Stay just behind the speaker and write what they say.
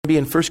be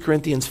in 1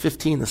 Corinthians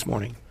 15 this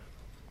morning.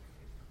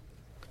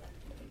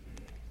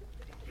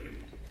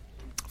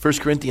 1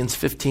 Corinthians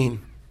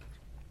 15.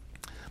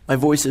 My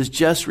voice is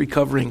just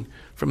recovering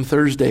from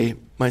Thursday,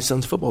 my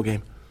son's football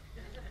game.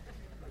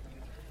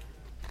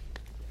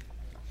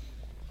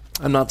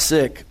 I'm not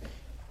sick.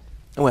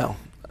 Well,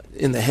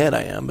 in the head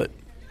I am, but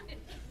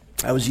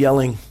I was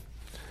yelling.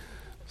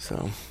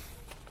 So,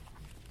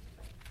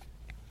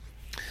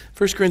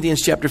 1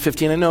 Corinthians chapter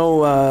 15. I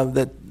know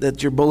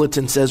that your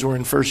bulletin says we're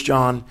in 1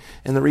 John,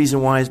 and the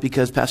reason why is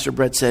because Pastor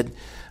Brett said,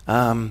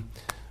 I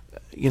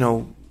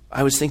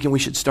was thinking we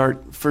should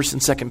start 1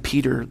 and 2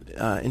 Peter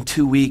in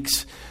 2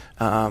 weeks,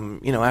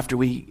 after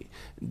we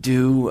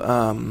do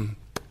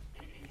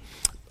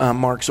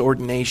Mark's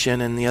ordination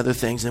and the other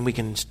things, and we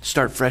can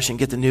start fresh and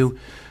get the new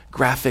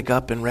graphic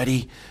up and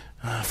ready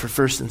for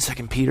 1 and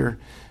 2 Peter,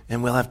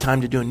 and we'll have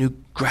time to do a new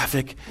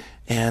graphic.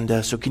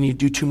 And so can you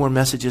do 2 more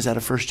messages out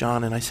of 1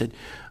 John? And I said,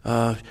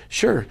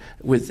 sure,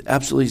 with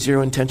absolutely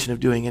zero intention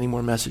of doing any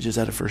more messages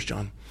out of 1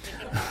 John.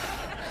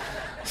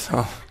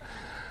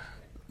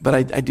 But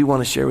I do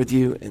want to share with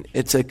you,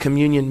 it's a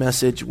communion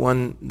message,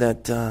 one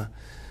that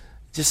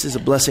just is a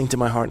blessing to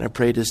my heart, and I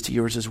pray it is to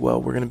yours as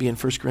well. We're going to be in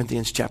 1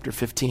 Corinthians chapter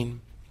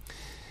 15.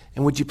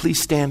 And would you please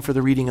stand for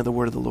the reading of the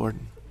word of the Lord?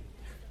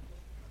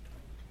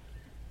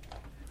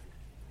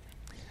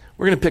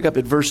 We're going to pick up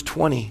at verse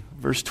 20.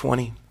 Verse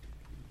 20.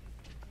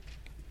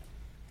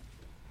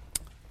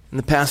 And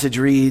the passage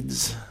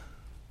reads,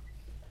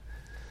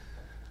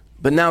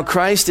 "But now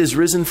Christ is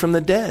risen from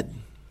the dead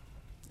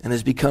and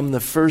has become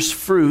the first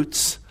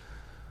fruits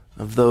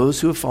of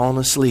those who have fallen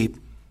asleep.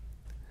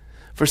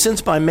 For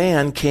since by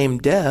man came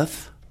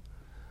death,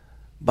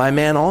 by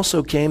man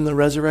also came the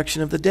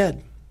resurrection of the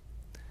dead.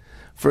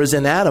 For as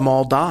in Adam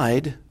all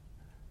died,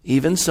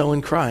 even so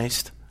in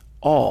Christ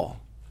all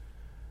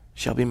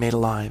shall be made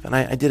alive." And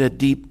I did a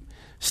deep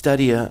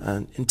study,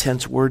 an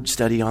intense word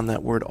study on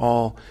that word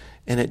all,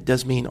 and it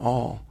does mean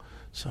all.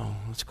 So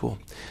that's cool.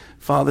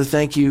 Father,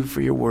 thank you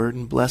for your word,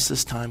 and bless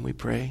this time, we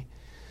pray.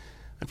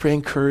 I pray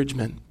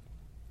encouragement.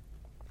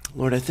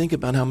 Lord, I think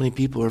about how many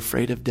people are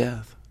afraid of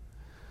death.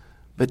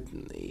 But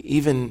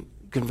even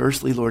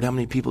conversely, Lord, how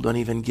many people don't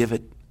even give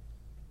it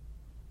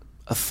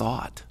a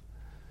thought?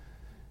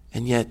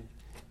 And yet,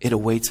 it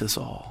awaits us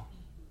all.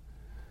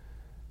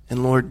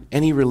 And Lord,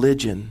 any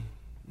religion,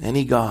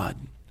 any God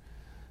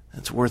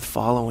that's worth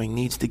following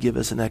needs to give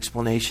us an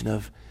explanation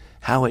of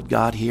how it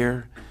got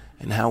here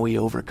and how we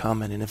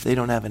overcome it. And if they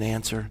don't have an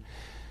answer,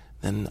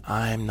 then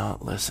I'm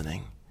not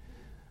listening.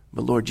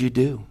 But Lord, you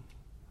do.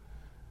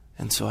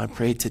 And so I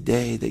pray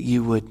today that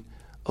you would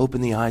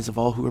open the eyes of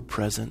all who are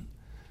present,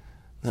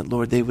 that,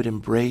 Lord, they would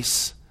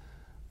embrace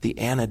the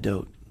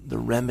antidote, the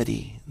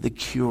remedy, the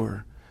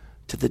cure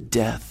to the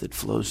death that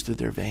flows through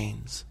their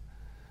veins,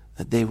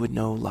 that they would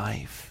know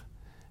life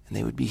and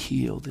they would be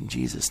healed in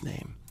Jesus'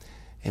 name.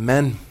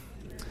 Amen.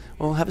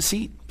 Well, have a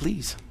seat,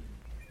 please.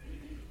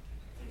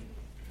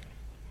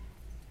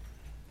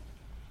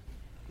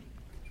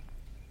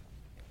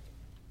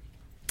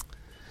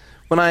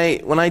 When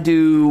I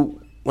do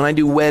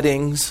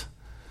weddings,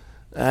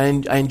 I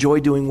enjoy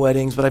doing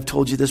weddings, but I've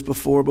told you this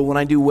before, but when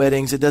I do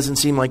weddings, it doesn't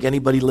seem like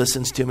anybody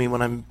listens to me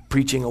when I'm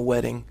preaching a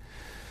wedding.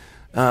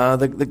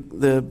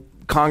 The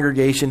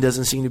congregation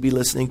doesn't seem to be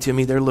listening to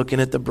me. They're looking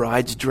at the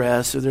bride's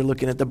dress, or they're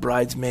looking at the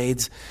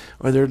bridesmaids,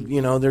 or they're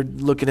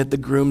looking at the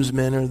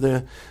groomsmen, or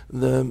the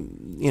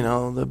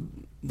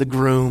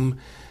groom.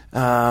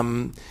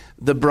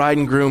 The bride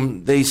and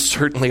groom, they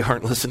certainly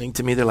aren't listening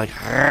to me. They're like,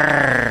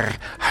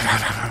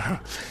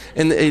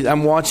 and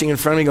I'm watching in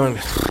front of me going,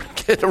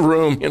 get a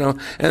room, and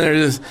they're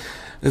just,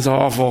 it's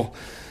awful.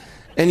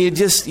 And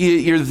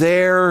you're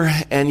there,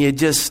 and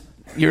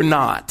you're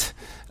not.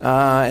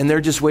 And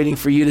they're just waiting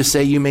for you to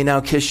say, you may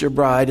now kiss your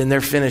bride, and they're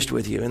finished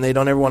with you, and they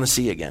don't ever want to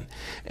see you again.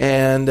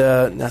 And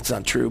that's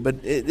not true,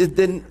 but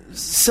then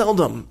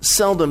seldom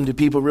do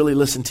people really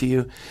listen to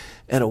you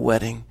at a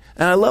wedding.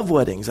 And I love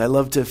weddings. I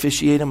love to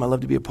officiate them. I love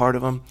to be a part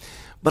of them.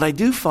 But I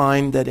do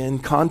find that in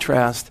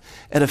contrast,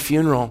 at a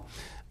funeral,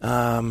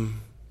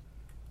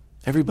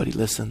 everybody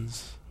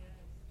listens.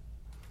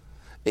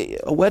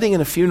 A wedding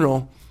and a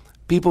funeral,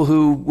 people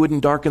who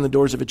wouldn't darken the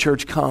doors of a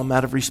church come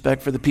out of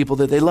respect for the people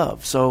that they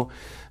love. So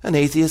an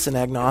atheist, an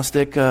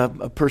agnostic,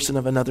 a person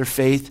of another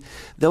faith,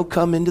 they'll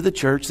come into the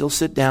church, they'll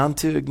sit down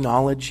to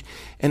acknowledge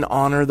and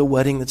honor the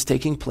wedding that's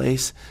taking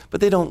place, but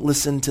they don't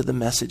listen to the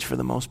message for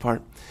the most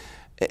part.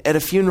 At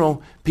a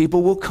funeral,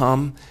 people will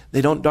come.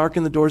 They don't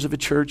darken the doors of a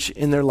church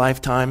in their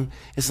lifetime.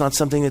 It's not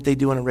something that they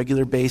do on a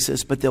regular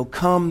basis, but they'll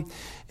come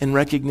in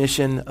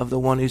recognition of the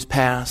one who's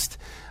passed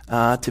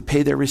to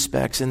pay their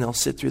respects, and they'll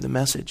sit through the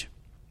message.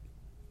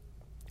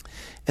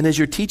 And as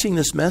you're teaching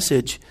this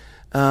message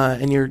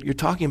and you're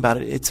talking about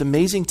it, it's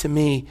amazing to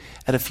me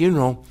at a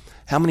funeral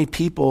how many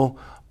people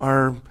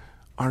are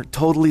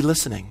totally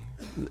listening.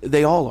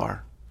 They all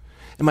are.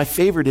 And my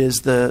favorite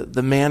is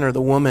the man or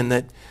the woman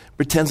that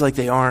pretends like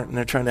they aren't, and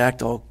they're trying to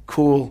act all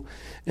cool.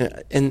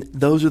 And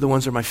those are the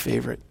ones that are my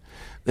favorite.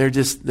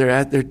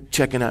 They're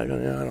checking out.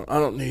 I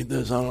don't need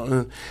this. I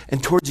don't.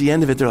 And towards the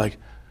end of it, they're like,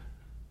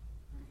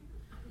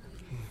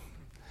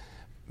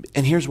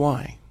 and here's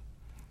why.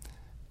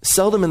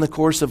 Seldom in the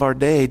course of our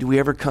day do we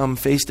ever come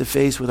face to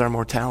face with our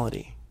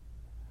mortality.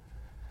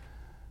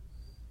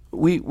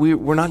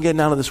 We're not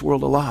getting out of this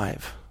world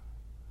alive.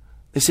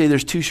 They say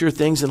there's two sure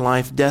things in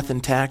life, death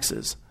and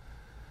taxes.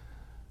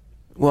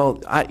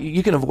 Well,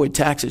 you can avoid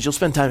taxes. You'll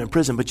spend time in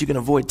prison, but you can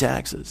avoid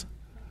taxes.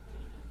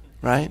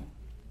 Right?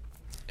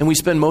 And we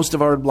spend most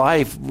of our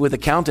life with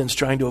accountants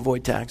trying to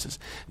avoid taxes.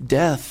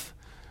 Death,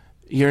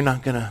 you're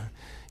not going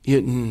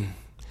to...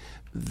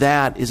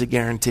 That is a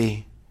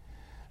guarantee.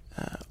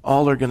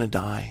 All are going to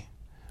die.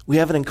 We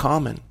have it in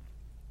common.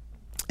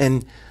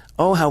 And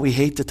oh, how we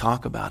hate to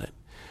talk about it.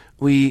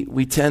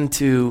 We tend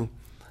to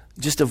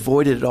just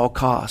avoid it at all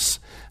costs.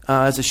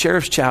 As a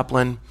sheriff's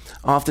chaplain,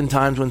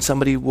 oftentimes when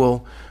somebody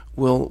will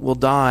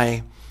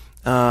die,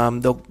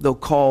 they'll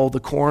call the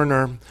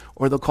coroner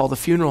or they'll call the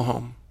funeral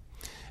home.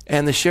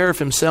 And the sheriff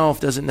himself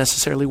doesn't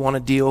necessarily want to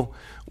deal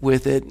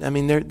with it. I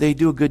mean, they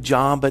do a good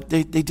job, but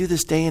they do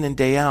this day in and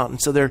day out.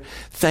 And so they're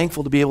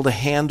thankful to be able to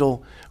hand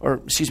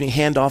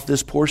off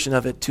this portion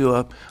of it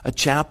to a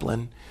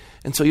chaplain.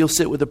 And so you'll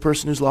sit with a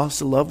person who's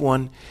lost a loved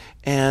one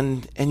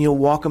and you'll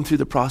walk them through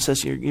the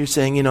process. You're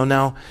saying,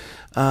 now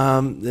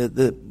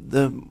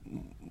the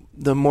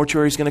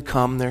mortuary is going to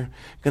come. They're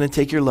going to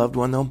take your loved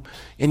one.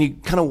 And you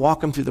kind of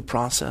walk them through the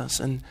process.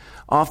 And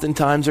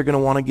oftentimes they're going to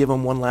want to give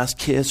them one last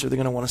kiss, or they're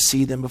going to want to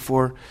see them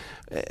before.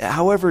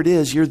 However it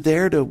is, you're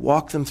there to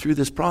walk them through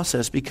this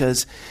process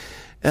because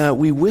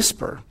we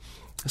whisper.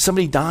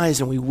 Somebody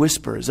dies and we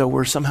whisper as though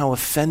we're somehow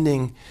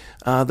offending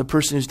the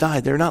person who's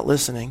died. They're not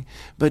listening.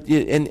 But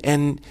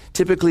and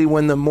typically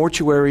when the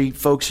mortuary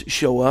folks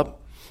show up,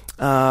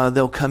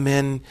 they'll come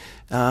in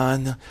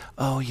and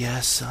oh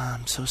yes,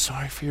 I'm so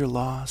sorry for your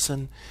loss,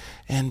 and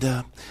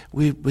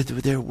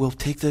we'll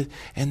take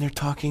and they're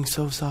talking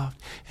so soft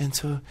and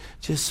so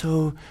just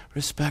so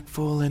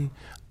respectful, and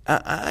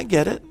I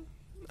get it,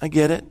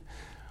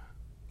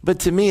 but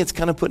to me it's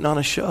kind of putting on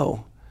a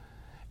show,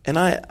 and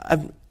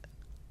I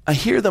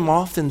hear them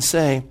often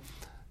say,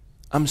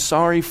 "I'm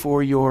sorry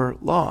for your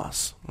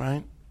loss,"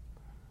 right?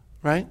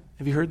 Right?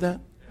 Have you heard that?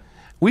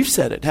 We've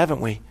said it,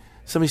 haven't we?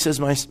 Somebody says,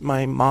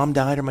 my mom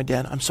died or my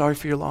dad, I'm sorry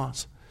for your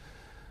loss.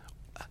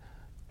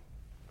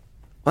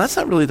 Well, that's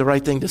not really the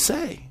right thing to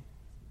say.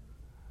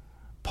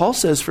 Paul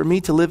says, for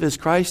me to live is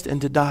Christ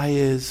and to die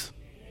is...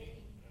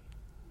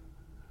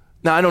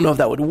 Now, I don't know if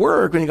that would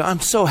work when you go, I'm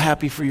so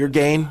happy for your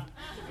gain.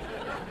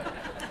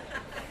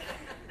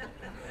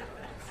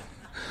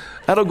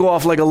 That'll go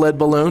off like a lead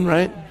balloon,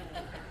 right?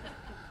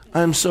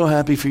 I'm so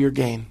happy for your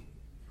gain.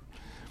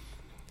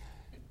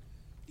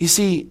 You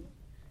see,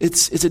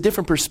 it's a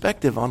different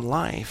perspective on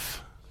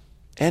life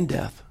and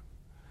death.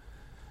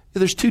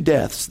 There's two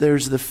deaths.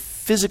 There's the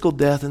physical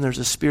death and there's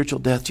a spiritual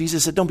death.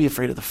 Jesus said, don't be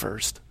afraid of the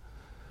first.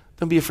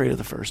 Don't be afraid of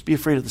the first. Be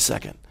afraid of the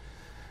second.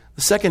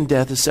 The second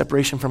death is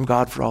separation from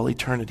God for all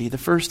eternity. The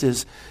first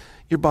is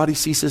your body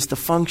ceases to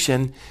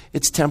function.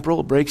 It's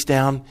temporal. It breaks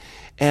down.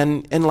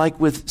 And like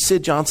with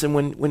Sid Johnson,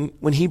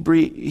 when he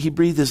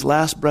breathed his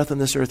last breath on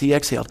this earth, he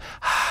exhaled.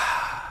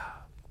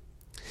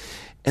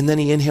 And then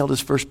he inhaled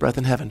his first breath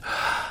in heaven.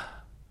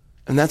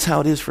 And that's how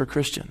it is for a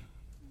Christian.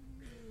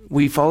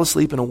 We fall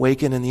asleep and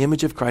awaken in the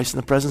image of Christ, in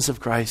the presence of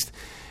Christ,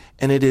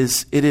 and it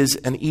is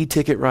an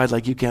e-ticket ride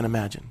like you can't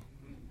imagine.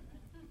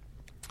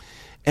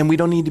 And we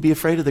don't need to be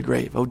afraid of the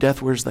grave. Oh,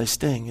 death, where's thy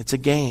sting? It's a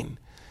gain.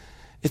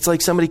 It's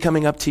like somebody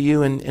coming up to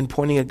you and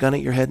pointing a gun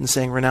at your head and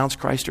saying, renounce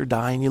Christ or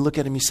die. And you look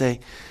at him, you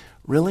say,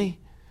 really?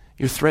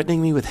 You're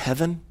threatening me with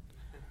heaven?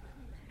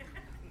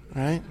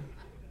 Right?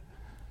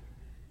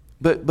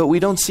 But we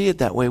don't see it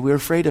that way. We're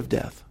afraid of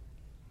death.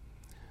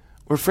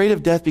 We're afraid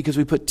of death because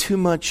we put too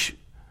much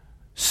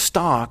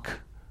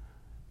stock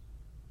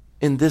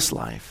in this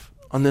life,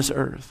 on this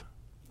earth.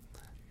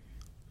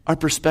 Our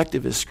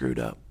perspective is screwed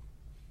up.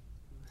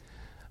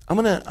 I'm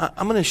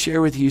gonna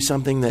share with you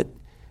something that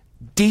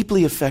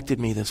deeply affected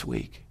me this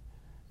week.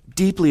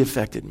 Deeply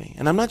affected me.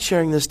 And I'm not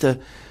sharing this to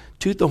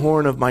toot the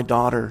horn of my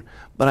daughter,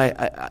 but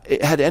I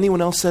had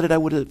anyone else said it, I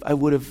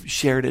would have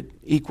shared it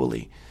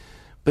equally.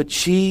 But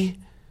she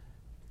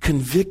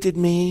convicted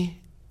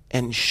me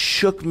and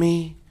shook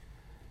me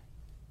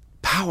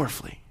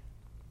powerfully.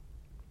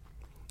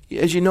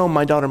 As you know,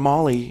 my daughter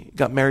Molly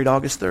got married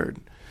August 3rd.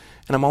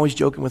 And I'm always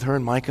joking with her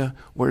and Micah,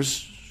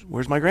 where's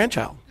my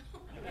grandchild?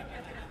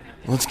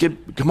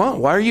 Come on,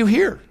 why are you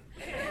here?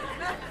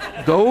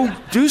 Go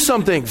do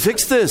something,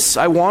 fix this.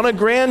 I want a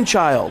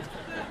grandchild.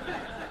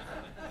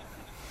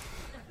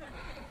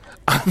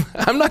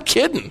 I'm not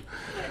kidding.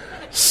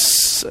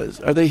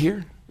 Are they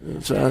here?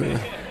 The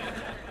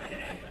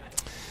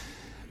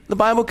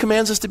Bible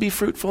commands us to be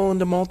fruitful and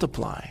to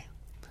multiply.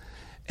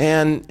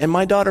 And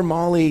my daughter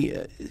Molly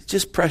is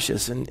just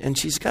precious, and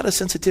she's got a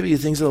sensitivity to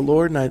things of the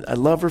Lord, and I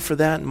love her for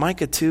that. And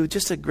Micah too,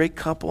 just a great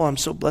couple. I'm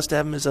so blessed to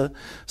have him as a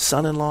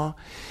son-in-law.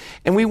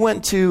 And we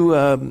went to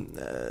a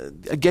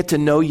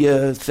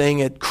get-to-know-you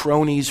thing at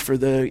Cronies for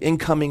the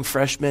incoming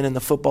freshmen and the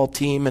football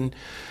team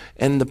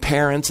and the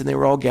parents, and they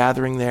were all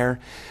gathering there.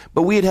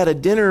 But we had a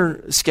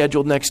dinner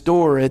scheduled next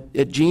door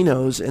at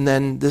Gino's, and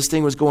then this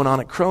thing was going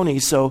on at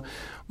Cronies. So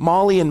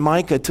Molly and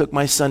Micah took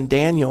my son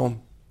Daniel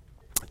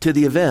to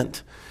the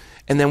event.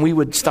 And then we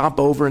would stop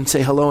over and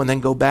say hello and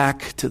then go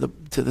back to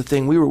the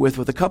thing we were with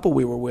the couple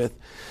we were with.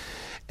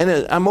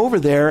 And I'm over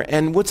there,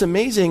 and what's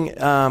amazing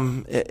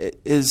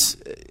is,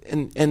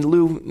 and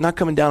Lou, not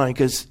coming down on it,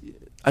 because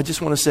I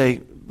just want to say,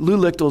 Lou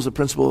Lichtel is the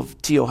principal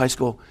of T.O. High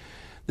School.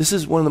 This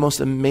is one of the most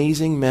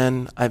amazing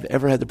men I've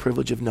ever had the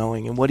privilege of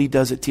knowing. And what he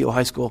does at T.O.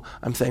 High School,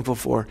 I'm thankful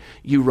for.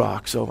 You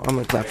rock. So I'm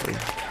going to clap for you.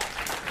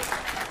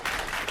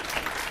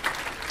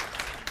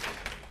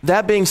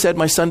 That being said,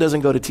 my son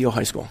doesn't go to T.O.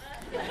 High School.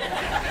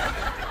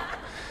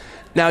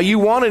 Now, you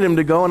wanted him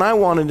to go, and I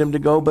wanted him to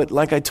go, but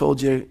like I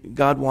told you,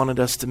 God wanted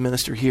us to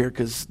minister here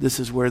because this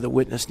is where the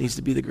witness needs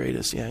to be the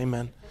greatest. Yeah,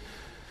 amen.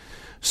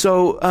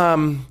 So,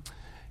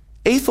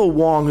 Ethel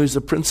Wong, who's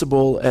the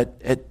principal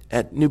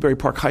at Newbury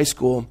Park High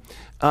School,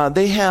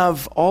 they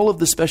have all of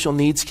the special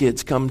needs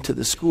kids come to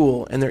the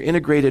school, and they're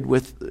integrated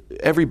with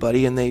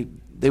everybody, and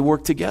they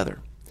work together.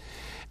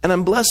 And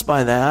I'm blessed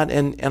by that,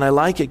 and I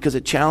like it because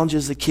it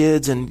challenges the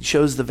kids and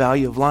shows the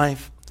value of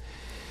life.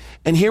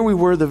 And here we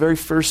were, the very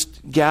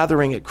first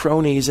gathering at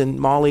Cronies, and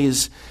Molly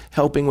is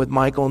helping with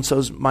Michael, and so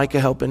is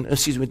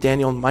with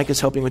Daniel, and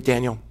Micah's helping with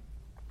Daniel.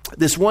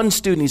 This one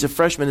student, he's a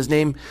freshman, his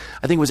name,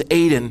 I think, was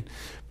Aiden,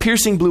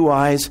 piercing blue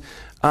eyes,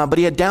 but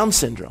he had Down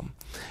syndrome.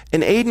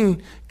 And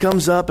Aiden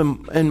comes up,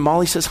 and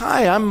Molly says,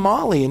 "Hi, I'm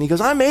Molly." And he goes,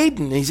 "I'm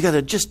Aiden." And he's got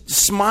a just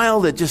smile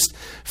that just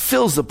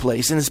fills the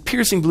place. And his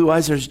piercing blue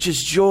eyes, there's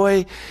just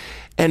joy.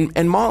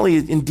 And Molly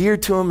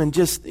endeared to him and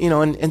just,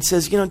 and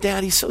says,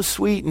 "Dad, he's so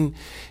sweet." And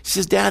she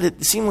says, "Dad,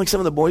 it seemed like some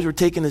of the boys were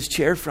taking his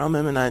chair from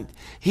him, and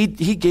he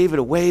gave it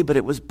away, but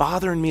it was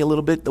bothering me a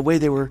little bit the way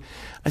they were."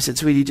 I said,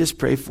 "Sweetie, just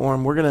pray for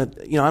him. We're going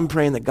to, I'm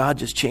praying that God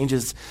just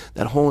changes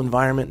that whole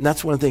environment." And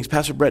that's one of the things,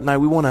 Pastor Brett and I,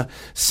 we want to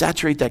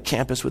saturate that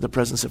campus with the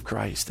presence of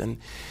Christ. And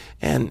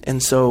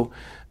so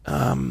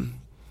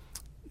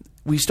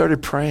we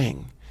started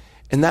praying.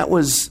 And that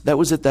was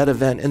at that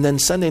event. And then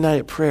Sunday night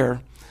at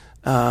prayer,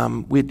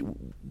 last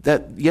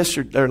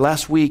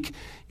week,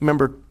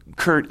 remember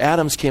Kurt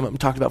Adams came up and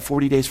talked about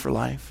 40 Days for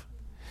Life.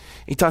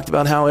 He talked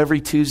about how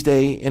every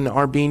Tuesday in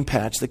our bean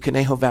patch, the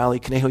Conejo Valley,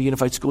 Conejo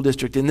Unified School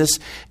District, in this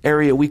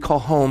area we call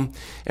home,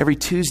 every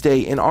Tuesday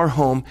in our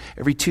home,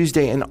 every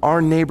Tuesday in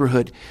our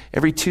neighborhood,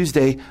 every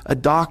Tuesday a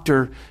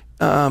doctor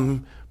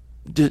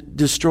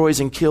destroys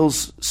and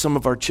kills some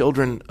of our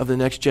children of the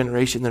next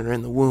generation that are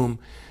in the womb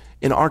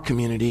in our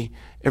community.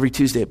 Every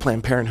Tuesday at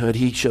Planned Parenthood,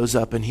 he shows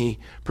up and he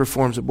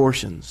performs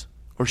abortions.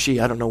 Or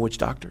she, I don't know which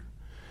doctor.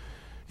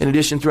 In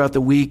addition, throughout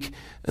the week,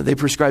 they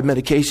prescribe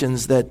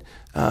medications that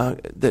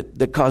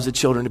cause the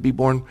children to be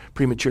born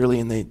prematurely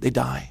and they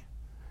die.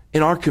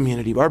 In our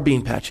community, our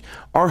bean patch,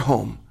 our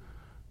home,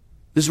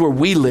 this is where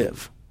we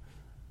live.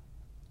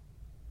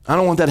 I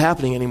don't want that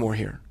happening anymore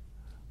here.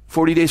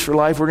 40 Days for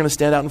Life, we're going to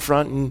stand out in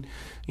front and,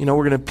 we're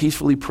going to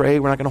peacefully pray.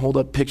 We're not going to hold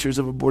up pictures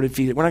of aborted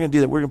fetus. We're not going to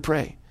do that. We're going to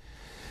pray.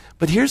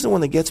 But here's the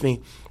one that gets me.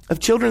 Of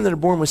children that are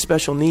born with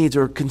special needs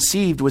or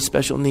conceived with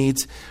special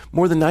needs,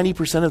 more than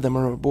 90% of them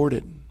are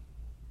aborted.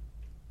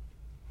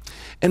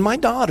 And my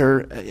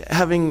daughter,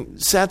 having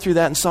sat through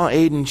that and saw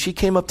Aiden, she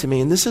came up to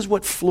me, and this is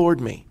what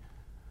floored me.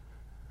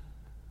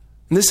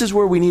 And this is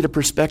where we need a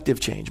perspective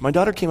change. My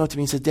daughter came up to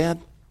me and said, "Dad,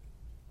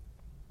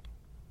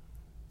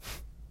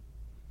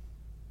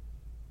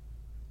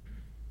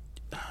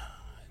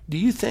 do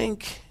you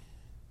think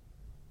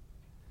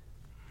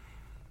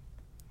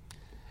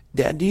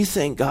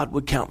God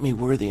would count me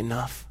worthy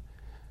enough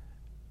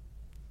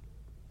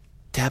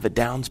to have a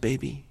Downs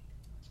baby?"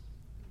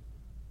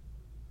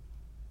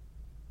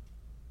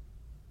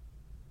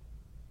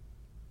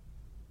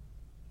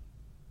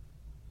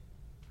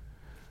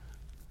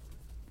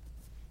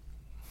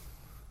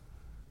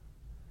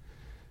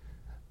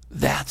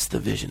 That's the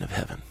vision of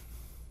heaven.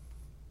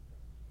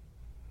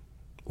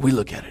 We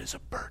look at it as a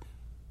burden.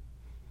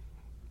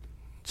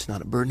 It's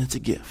not a burden, it's a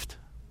gift.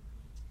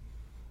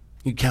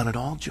 You count it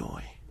all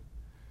joy.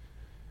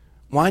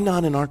 Why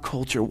not in our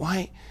culture?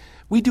 Why?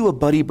 We do a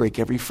buddy break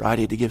every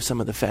Friday to give some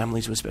of the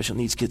families with special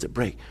needs kids a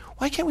break.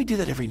 Why can't we do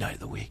that every night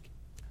of the week?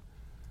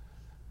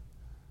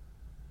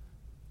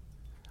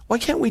 Why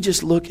can't we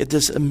just look at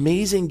this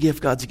amazing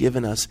gift God's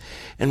given us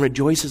and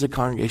rejoice as a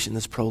congregation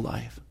that's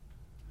pro-life?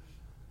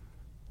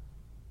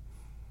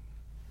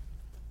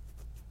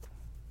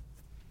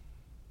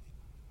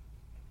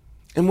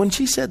 And when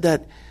she said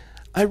that,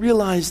 I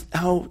realized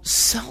how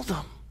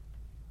seldom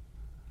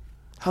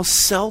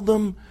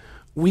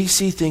we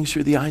see things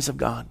through the eyes of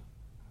God,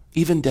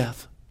 even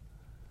death.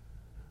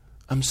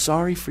 I'm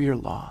sorry for your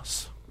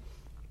loss.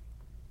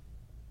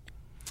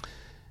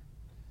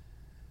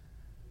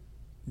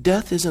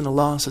 death isn't a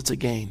loss, it's a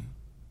gain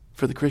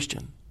for the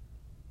Christian.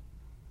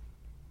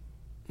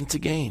 It's a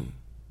gain.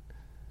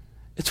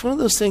 It's one of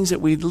those things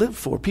that we live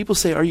for. People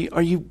say, are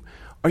you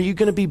going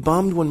to be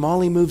bummed when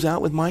Molly moves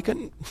out with Micah?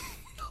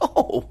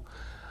 No.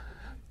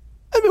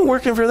 I've been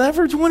working for that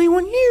for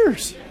 21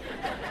 years.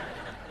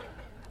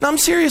 No, I'm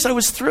serious. I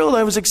was thrilled.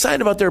 I was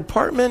excited about their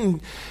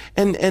apartment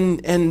and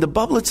the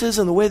Bubblitzes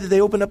and the way that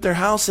they opened up their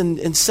house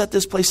and set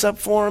this place up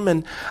for them.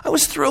 And I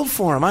was thrilled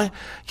for them. I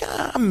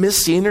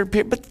miss seeing her,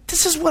 but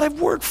this is what I've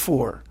worked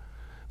for.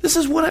 This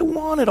is what I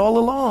wanted all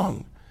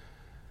along.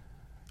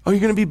 Are you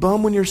going to be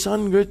bummed when your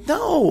son goes?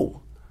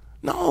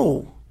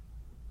 No,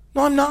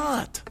 I'm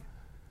not.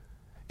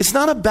 It's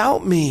not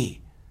about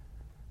me.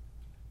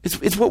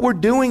 It's what we're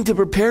doing to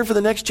prepare for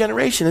the next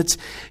generation. It's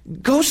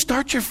go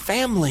start your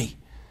family.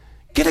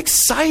 Get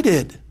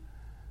excited.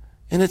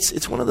 And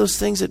it's one of those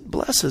things that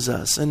blesses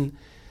us. And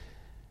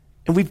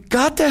we've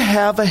got to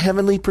have a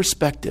heavenly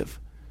perspective.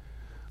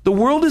 The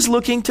world is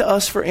looking to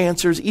us for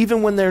answers.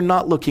 Even when they're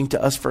not looking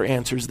to us for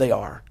answers, they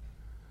are.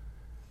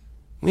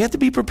 We have to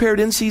be prepared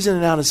in season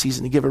and out of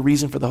season to give a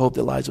reason for the hope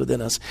that lies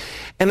within us.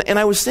 And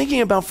I was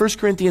thinking about 1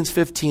 Corinthians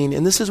 15,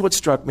 and this is what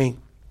struck me.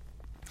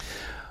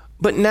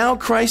 But now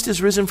Christ is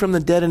risen from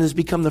the dead and has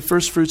become the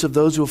first fruits of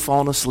those who have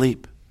fallen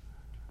asleep.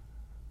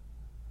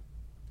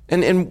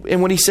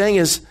 And what he's saying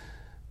is,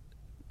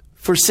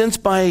 for since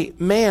by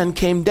man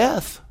came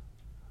death.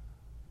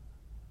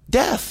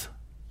 Death.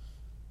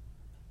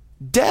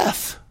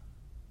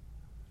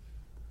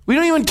 We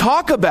don't even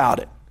talk about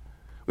it.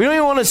 We don't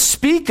even want to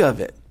speak of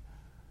it.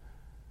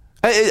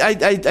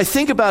 I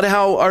think about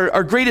how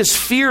our greatest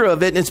fear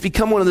of it, and it's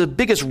become one of the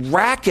biggest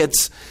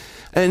rackets,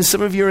 and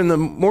some of you are in the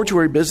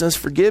mortuary business,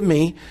 forgive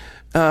me,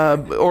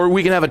 or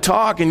we can have a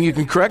talk and you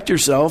can correct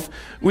yourself.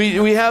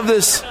 We have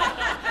this.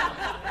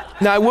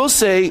 Now, I will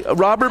say,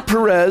 Robert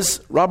Perez,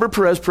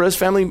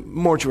 Family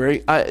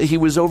Mortuary, he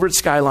was over at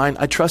Skyline.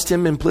 I trust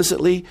him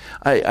implicitly.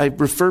 I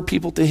refer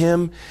people to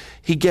him.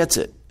 He gets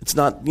it. It's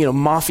not,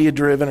 mafia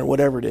driven or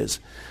whatever it is.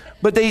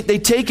 But they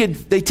take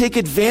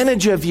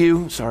advantage of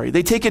you.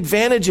 They take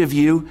advantage of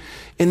you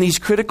in these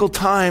critical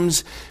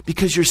times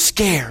because you're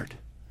scared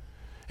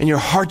and your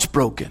heart's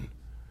broken.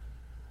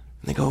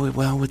 And they go,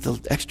 well, with the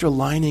extra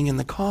lining in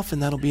the coffin,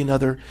 that'll be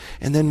another.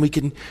 And then we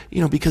can,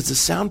 because the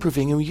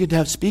soundproofing, and we could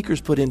have speakers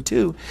put in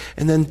too.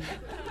 And then,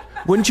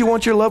 wouldn't you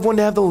want your loved one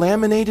to have the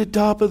laminated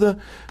top of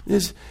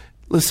this?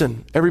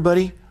 Listen,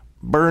 everybody,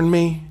 burn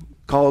me,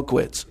 call it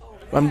quits.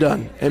 I'm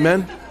done.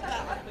 Amen?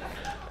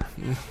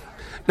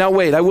 Now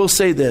wait, I will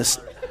say this.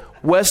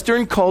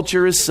 Western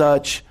culture is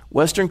such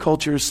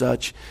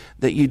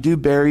that you do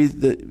bury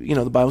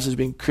the Bible says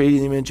being created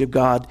in the image of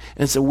God,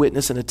 and it's a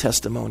witness and a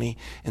testimony,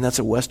 and that's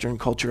a Western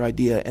culture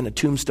idea, and a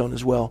tombstone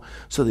as well,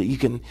 so that you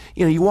can,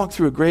 you walk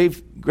through a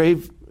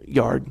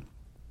graveyard,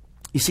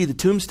 you see the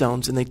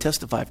tombstones and they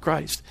testify of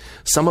Christ.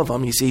 Some of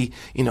them you see,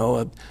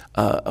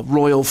 a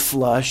royal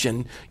flush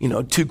and,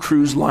 2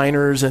 cruise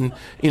liners and,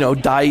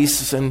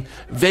 dice and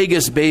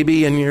Vegas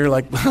baby, and you're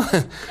like,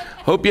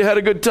 hope you had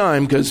a good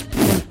time, because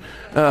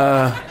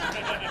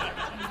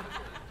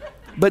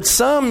but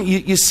some,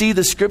 you see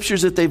the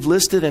scriptures that they've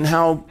listed and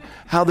how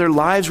their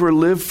lives were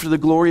lived for the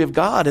glory of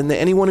God. And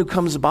anyone who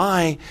comes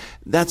by,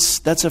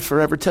 that's a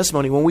forever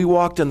testimony. When we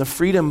walked on the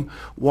Freedom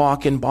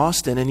Walk in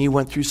Boston, and you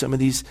went through some of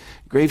these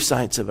grave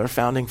sites of our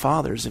founding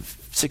fathers of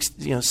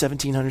 1700s,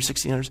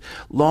 1600s,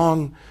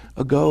 long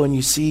ago, and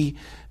you see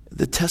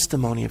the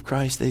testimony of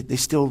Christ, they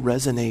still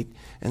resonate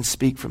and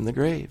speak from the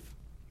grave.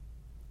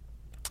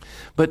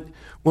 But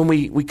when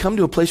we come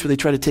to a place where they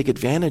try to take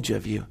advantage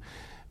of you,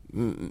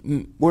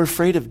 we're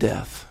afraid of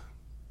death.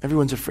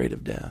 Everyone's afraid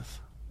of death.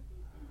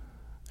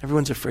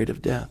 Everyone's afraid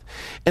of death.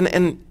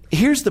 And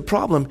here's the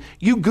problem.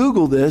 You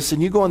Google this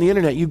and you go on the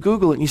internet, you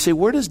Google it and you say,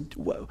 where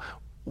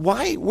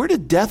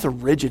did death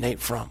originate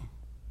from?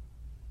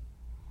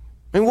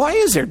 I mean, why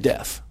is there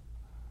death?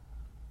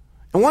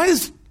 And why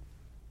does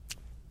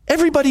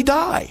everybody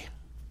die?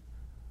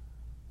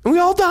 And we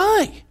all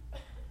die.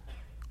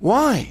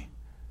 Why?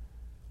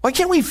 Why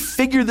can't we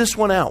figure this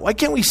one out? Why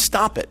can't we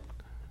stop it?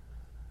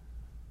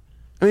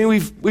 I mean,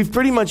 we've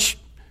pretty much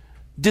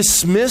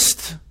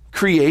dismissed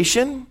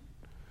creation.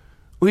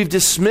 We've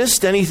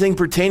dismissed anything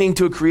pertaining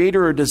to a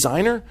creator or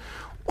designer.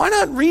 Why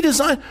not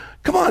redesign?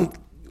 Come on.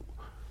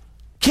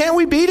 Can't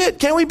we beat it?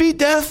 Can't we beat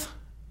death?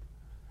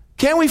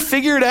 Can't we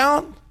figure it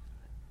out?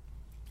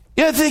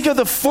 Yeah, think of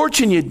the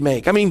fortune you'd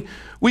make. I mean,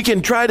 we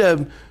can try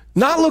to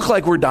not look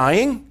like we're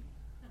dying.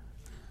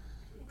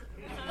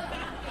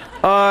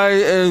 I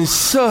am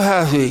so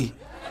happy.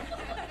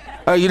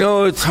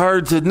 It's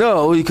hard to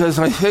know because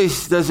my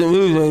face doesn't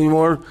move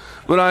anymore,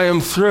 but I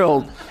am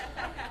thrilled.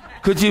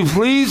 Could you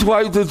please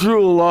wipe the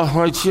drool off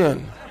my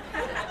chin?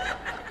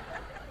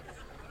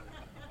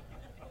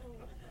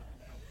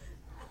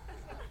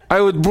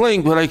 I would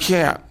blink, but I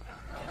can't.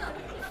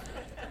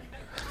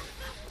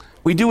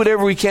 We do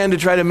whatever we can to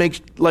try to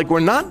make like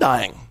we're not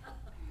dying,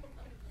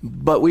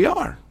 but we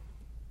are.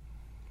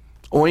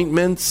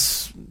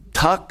 Ointments,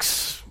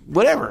 tucks,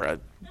 whatever.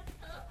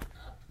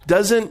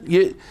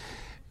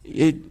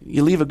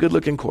 you leave a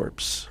good-looking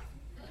corpse.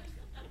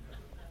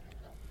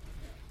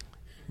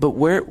 But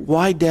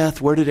why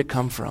death? Where did it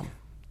come from?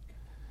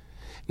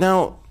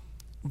 Now,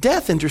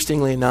 death,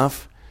 interestingly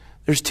enough,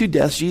 there's two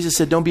deaths. Jesus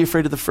said, don't be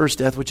afraid of the first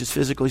death, which is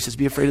physical. He says,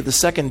 be afraid of the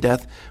second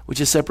death, which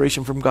is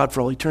separation from God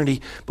for all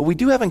eternity. But we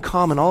do have in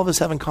common, all of us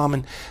have in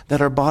common,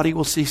 that our body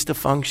will cease to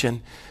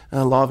function.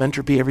 Law of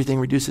entropy, everything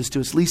reduces to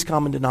its least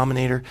common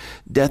denominator.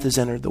 Death has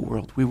entered the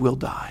world. We will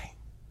die.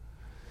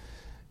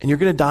 And you're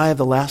going to die of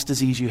the last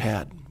disease you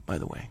had, by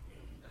the way.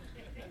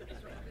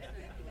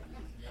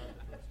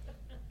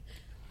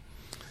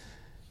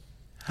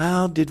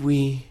 How did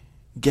we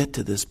get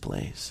to this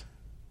place?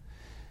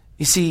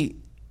 You see,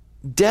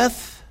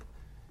 death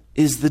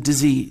is the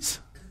disease,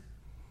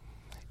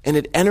 and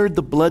it entered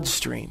the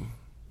bloodstream.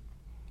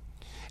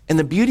 And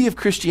the beauty of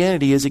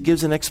Christianity is it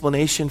gives an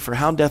explanation for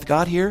how death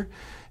got here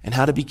and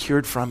how to be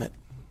cured from it.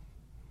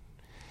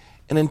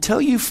 And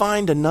until you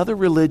find another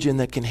religion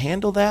that can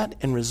handle that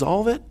and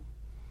resolve it,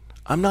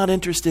 I'm not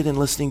interested in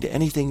listening to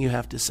anything you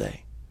have to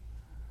say.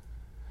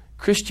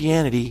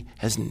 Christianity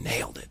has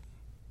nailed it.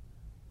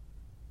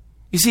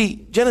 You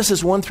see,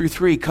 Genesis 1 through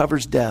 3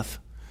 covers death.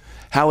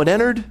 How it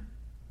entered,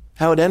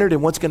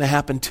 and what's going to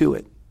happen to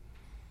it.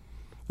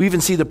 We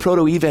even see the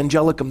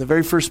proto-evangelicum, the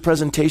very first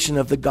presentation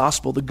of the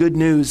gospel, the good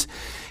news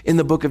in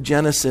the book of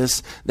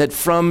Genesis, that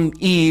from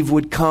Eve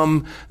would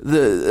come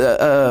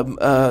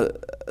the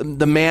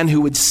man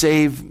who would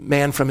save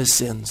man from his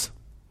sins.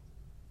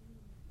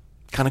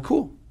 Kind of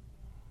cool.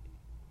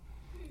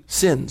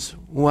 Sins.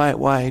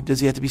 Why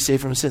does he have to be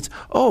saved from his sins?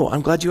 Oh,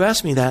 I'm glad you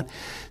asked me that.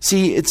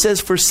 See, it says,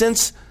 for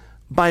since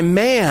by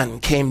man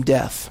came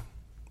death.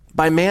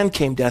 By man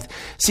came death.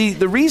 See,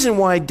 the reason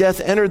why death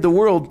entered the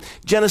world,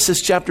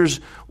 Genesis chapters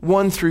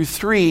 1 through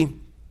 3,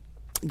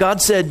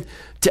 God said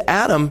to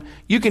Adam,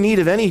 you can eat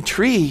of any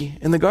tree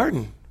in the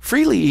garden.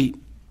 Freely eat.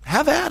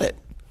 Have at it.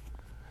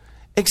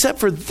 Except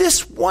for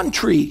this one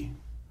tree.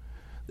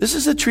 This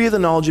is the tree of the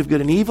knowledge of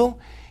good and evil.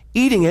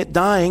 Eating it,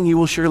 dying, you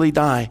will surely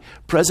die.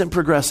 Present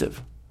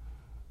progressive.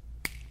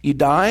 You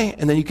die,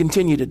 and then you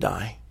continue to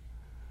die.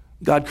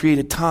 God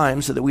created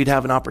time so that we'd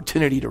have an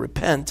opportunity to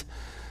repent.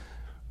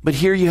 But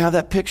here you have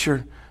that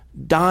picture.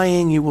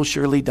 Dying, you will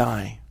surely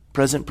die.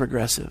 Present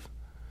progressive.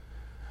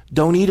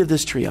 Don't eat of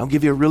this tree. I'll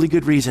give you a really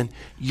good reason.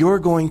 You're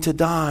going to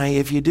die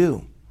if you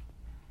do.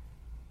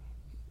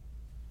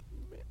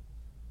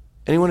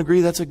 Anyone agree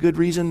that's a good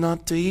reason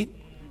not to eat?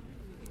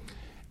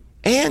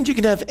 And you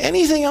can have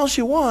anything else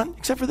you want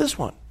except for this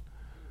one.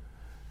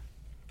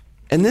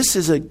 And this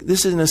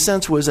in a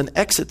sense was an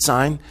exit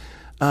sign,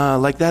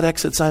 like that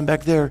exit sign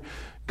back there.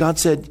 God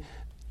said,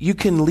 you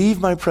can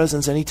leave my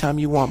presence anytime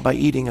you want by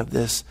eating of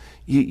this.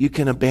 You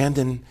can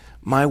abandon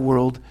my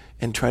world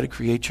and try to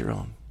create your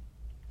own.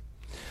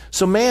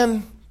 So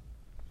man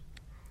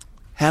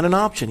had an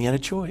option. He had a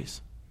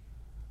choice.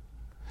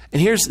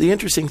 And here's the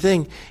interesting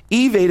thing.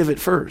 Eve ate of it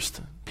first.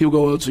 People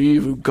go, it's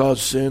Eve who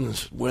caused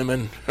sins.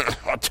 Women.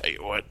 I'll tell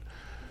you what.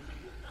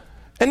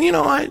 And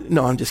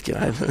I'm just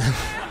kidding.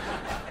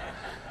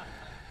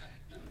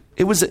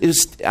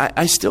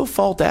 I still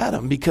fault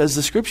Adam because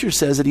the scripture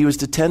says that he was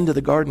to tend to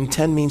the garden.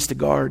 Tend means to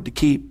guard, to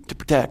keep, to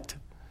protect.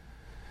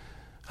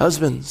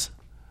 Husbands,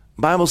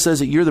 the Bible says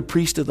that you're the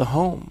priest of the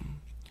home.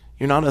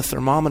 You're not a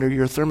thermometer,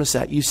 you're a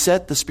thermostat. You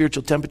set the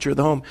spiritual temperature of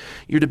the home.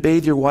 You're to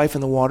bathe your wife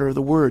in the water of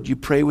the word. You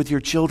pray with your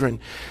children.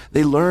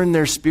 They learn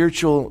their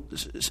spiritual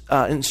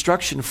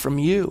instruction from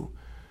you.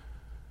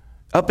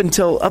 Up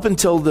until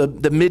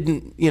the mid,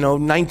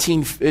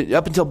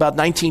 up until about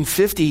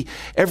 1950,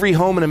 every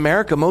home in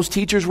America, most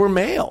teachers were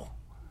male.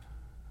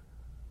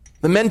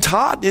 The men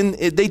taught,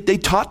 they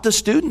taught the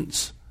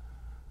students.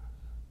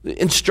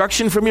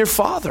 Instruction from your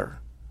father.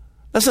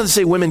 That's not to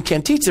say women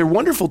can't teach. They're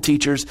wonderful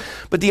teachers.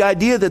 But the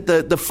idea that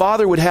the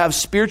father would have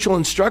spiritual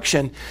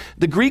instruction,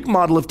 the Greek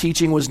model of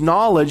teaching was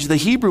knowledge. The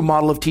Hebrew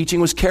model of teaching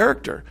was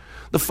character.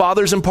 The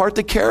fathers impart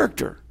the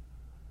character.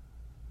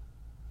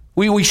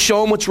 We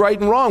show them what's right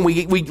and wrong.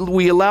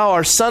 We allow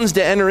our sons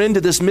to enter into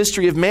this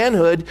mystery of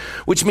manhood,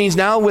 which means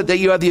now that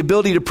you have the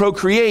ability to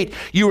procreate,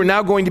 you are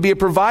now going to be a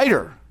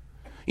provider.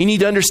 You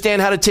need to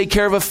understand how to take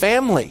care of a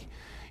family.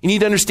 You need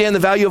to understand the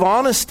value of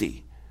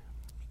honesty.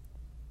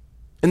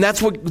 And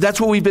that's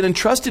what we've been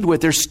entrusted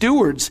with. They're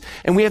stewards,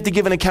 and we have to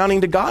give an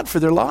accounting to God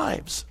for their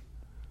lives.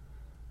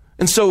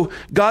 And so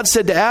God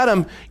said to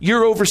Adam,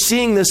 you're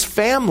overseeing this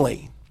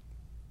family.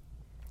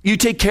 You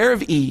take care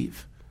of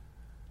Eve.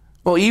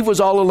 Well, Eve was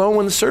all alone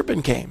when the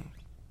serpent came.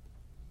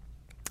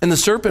 And the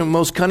serpent,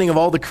 most cunning of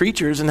all the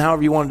creatures, and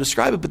however you want to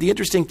describe it. But the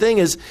interesting thing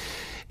is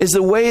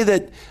the way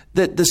that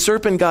the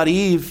serpent got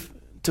Eve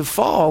to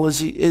fall is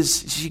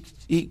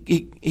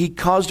he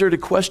caused her to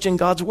question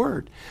God's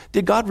word.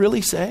 Did God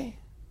really say?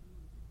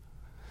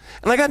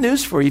 And I got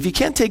news for you. If you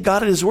can't take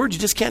God at his word, you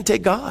just can't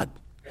take God.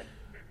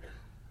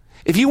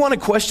 If you want to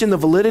question the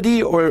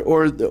validity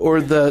or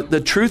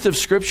the truth of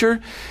Scripture,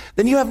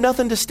 then you have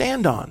nothing to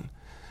stand on.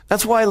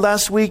 That's why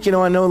last week,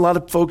 I know a lot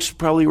of folks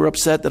probably were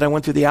upset that I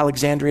went through the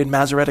Alexandrian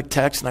Masoretic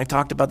text and I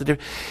talked about the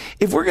difference.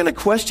 If we're going to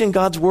question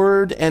God's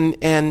word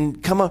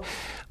and come up,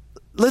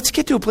 let's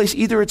get to a place,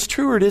 either it's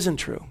true or it isn't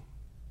true.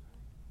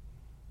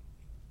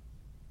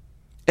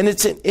 And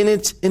it's in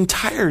its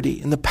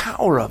entirety, in the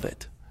power of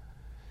it.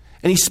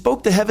 And he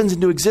spoke the heavens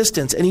into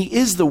existence, and he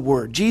is the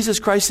Word. Jesus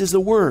Christ is the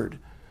Word.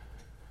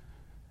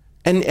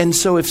 And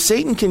so if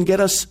Satan can get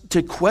us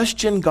to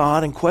question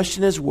God and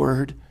question his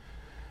Word,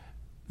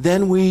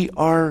 then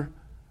we're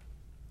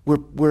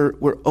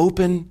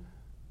open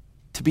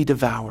to be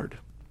devoured.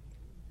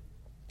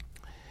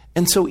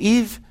 And so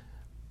Eve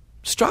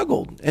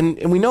struggled.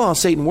 And we know how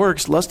Satan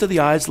works. Lust of the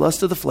eyes,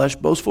 lust of the flesh,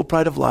 boastful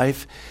pride of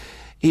life.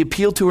 He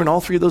appealed to her in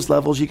all three of those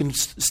levels. You can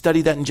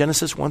study that in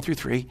Genesis 1 through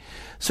 3.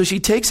 So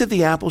she takes of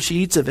the apple, she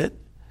eats of it.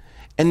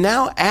 And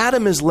now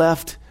Adam is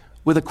left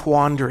with a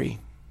quandary.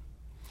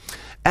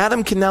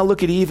 Adam can now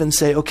look at Eve and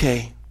say,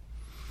 okay,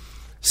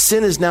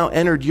 sin has now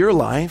entered your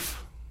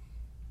life.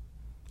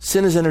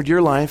 Sin has entered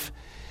your life,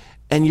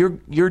 and you're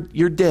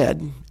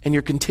dead, and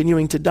you're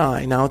continuing to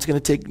die. Now it's going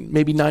to take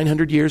maybe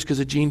 900 years because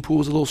the gene pool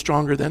was a little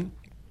stronger then.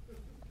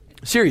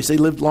 Seriously,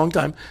 they lived a long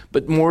time,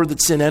 but more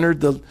that sin entered,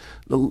 the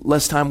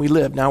less time we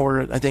live. Now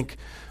we're, I think,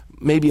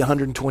 maybe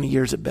 120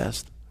 years at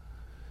best.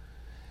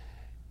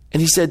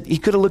 And he said, he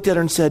could have looked at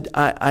her and said,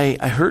 I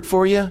hurt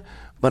for you,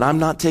 but I'm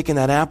not taking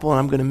that apple, and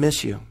I'm going to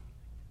miss you.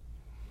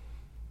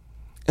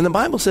 And the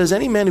Bible says,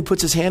 any man who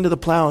puts his hand to the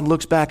plow and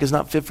looks back is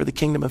not fit for the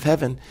kingdom of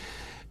heaven.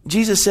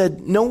 Jesus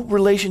said, no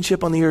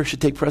relationship on the earth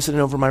should take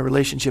precedent over my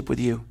relationship with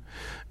you.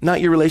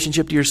 Not your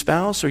relationship to your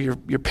spouse or your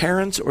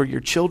parents or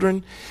your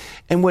children.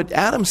 And what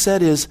Adam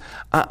said is,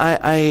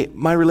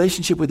 my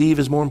relationship with Eve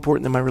is more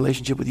important than my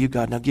relationship with you,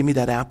 God. Now give me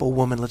that apple,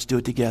 woman, let's do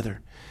it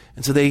together.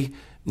 And so they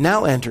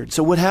now entered.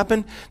 So what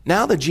happened?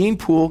 Now the gene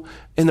pool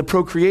in the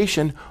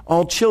procreation,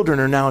 all children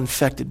are now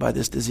infected by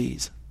this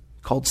disease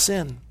called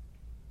sin.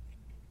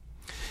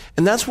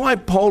 And that's why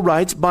Paul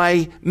writes,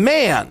 by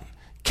man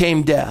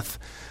came death.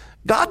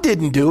 God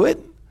didn't do it.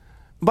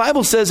 The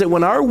Bible says that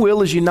when our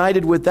will is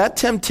united with that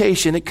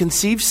temptation, it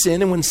conceives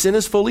sin, and when sin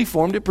is fully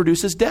formed, it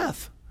produces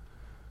death.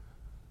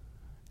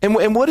 And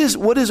what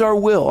is our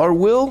will? Our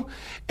will,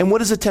 and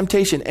what is a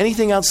temptation?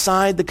 Anything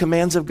outside the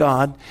commands of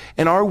God,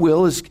 and our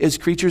will is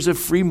creatures of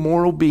free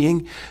moral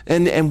being,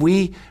 and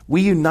we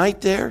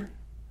unite there.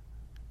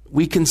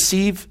 We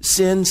conceive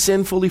sin.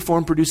 Sin fully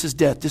formed produces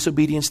death,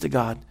 disobedience to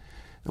God.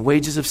 The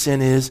wages of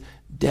sin is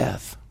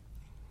death.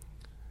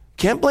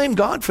 Can't blame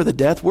God for the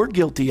death. We're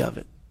guilty of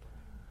it.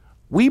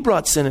 We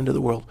brought sin into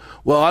the world.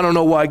 Well, I don't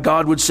know why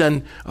God would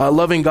send,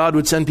 loving God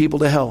would send people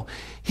to hell.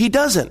 He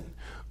doesn't.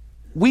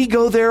 We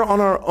go there on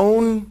our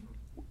own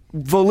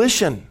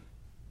volition.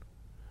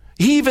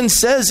 He even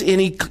says,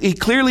 and he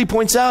clearly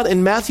points out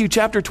in Matthew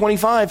chapter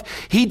 25,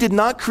 he did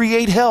not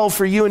create hell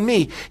for you and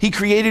me. He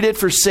created it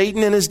for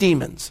Satan and his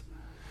demons.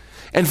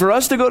 And for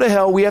us to go to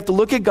hell, we have to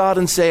look at God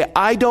and say,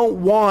 I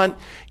don't want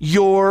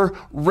your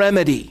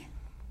remedy.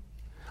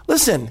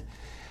 Listen,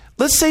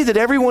 let's say that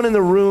everyone in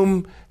the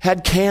room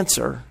had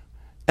cancer,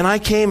 and I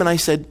came and I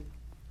said,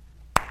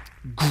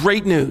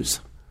 great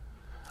news.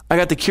 I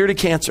got the cure to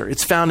cancer.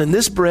 It's found in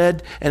this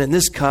bread and in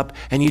this cup,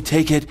 and you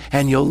take it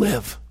and you'll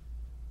live.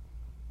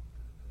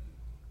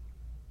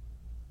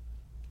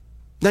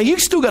 Now, you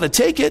still got to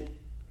take it.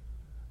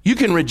 You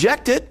can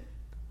reject it.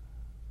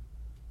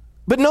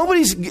 But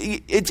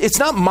it's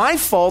not my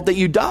fault that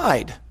you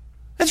died.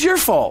 That's your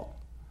fault.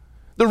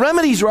 The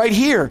remedy's right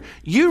here.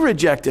 You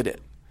rejected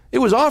it. It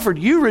was offered.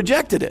 You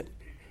rejected it.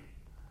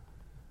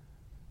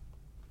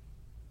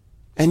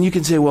 And you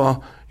can say,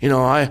 well,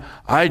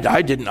 I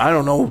didn't, I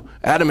don't know,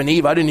 Adam and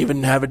Eve, I didn't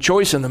even have a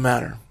choice in the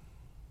matter.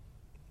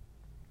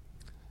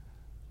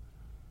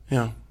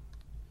 I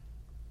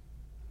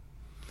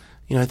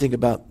think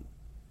about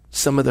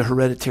some of the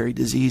hereditary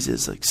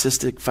diseases like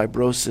cystic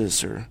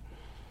fibrosis, or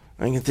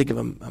I can think of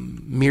a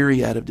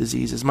myriad of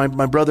diseases. My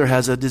brother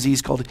has a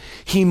disease called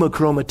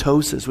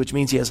hemochromatosis, which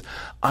means he has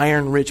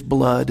iron-rich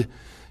blood.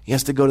 He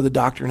has to go to the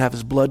doctor and have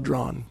his blood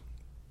drawn.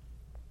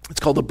 It's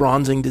called the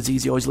bronzing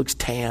disease. He always looks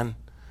tan.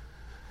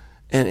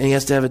 And he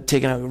has to have it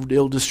taken out.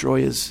 It'll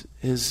destroy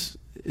his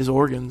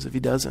organs if he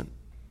doesn't.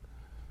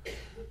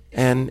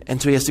 And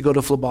so he has to go to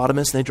a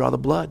phlebotomist, and they draw the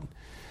blood.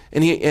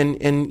 And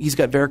he's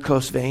got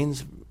varicose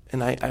veins,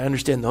 and I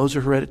understand those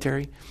are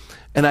hereditary.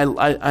 And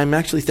I'm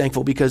actually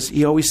thankful because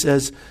he always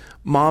says,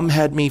 Mom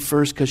had me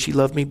first because she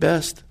loved me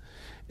best.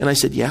 And I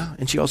said, yeah,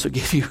 and she also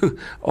gave you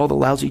all the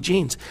lousy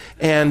genes.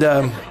 And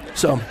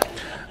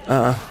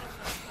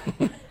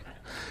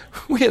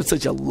we have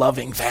such a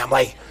loving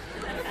family.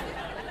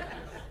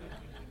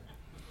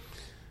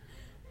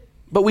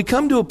 But we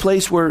come to a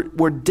place where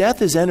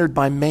death is entered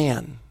by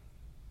man.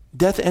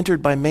 Death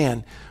entered by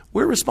man.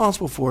 We're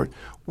responsible for it.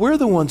 We're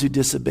the ones who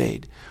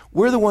disobeyed.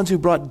 We're the ones who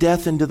brought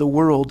death into the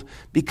world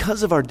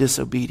because of our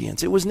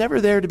disobedience. It was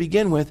never there to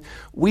begin with.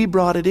 We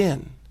brought it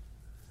in.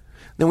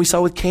 Then we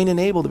saw with Cain and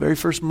Abel the very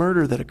first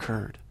murder that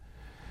occurred.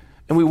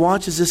 And we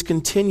watch as this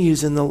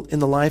continues in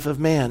the life of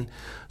man.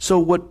 So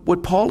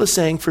what Paul is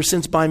saying, for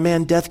since by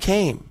man death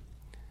came.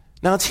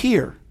 Now it's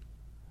here.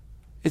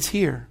 It's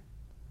here.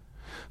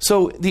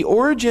 So the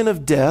origin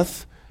of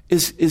death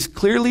is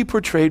clearly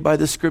portrayed by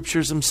the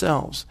scriptures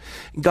themselves.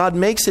 God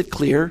makes it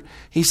clear.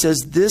 He says,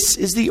 this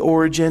is the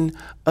origin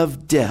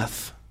of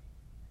death.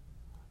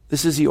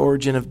 This is the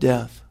origin of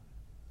death.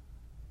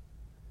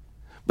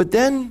 But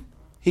then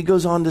he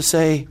goes on to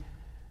say,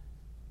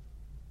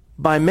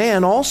 by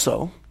man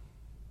also,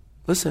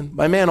 listen,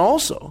 by man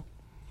also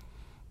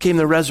came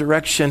the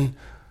resurrection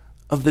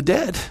of the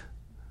dead,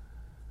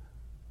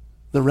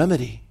 the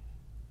remedy,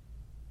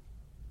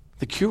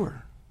 the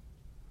cure,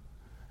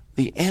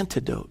 the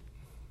antidote,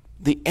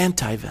 the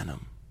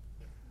antivenom.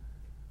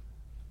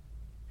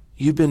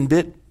 You've been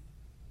bit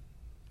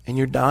and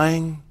you're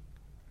dying,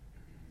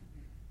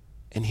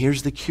 and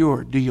here's the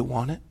cure. Do you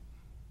want it?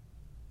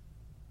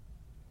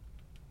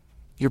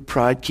 Your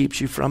pride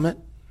keeps you from it.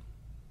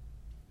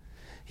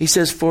 He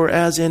says, for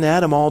as in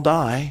Adam all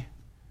die,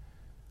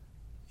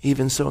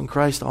 even so in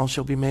Christ all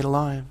shall be made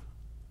alive.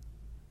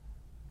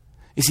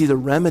 You see, the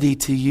remedy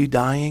to you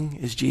dying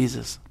is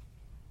Jesus.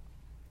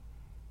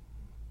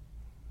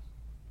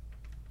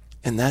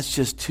 And that's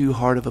just too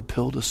hard of a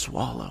pill to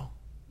swallow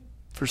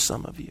for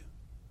some of you.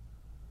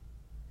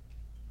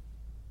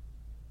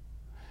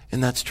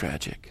 And that's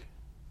tragic,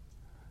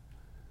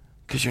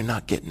 because you're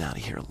not getting out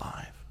of here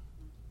alive.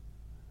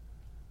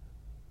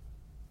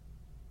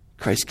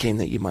 Christ came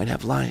that you might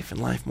have life,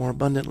 and life more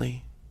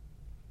abundantly.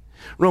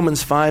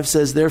 Romans 5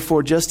 says,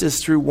 therefore, just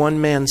as through one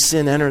man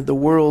sin entered the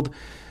world,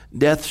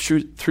 death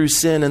through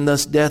sin, and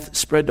thus death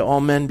spread to all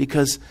men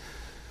because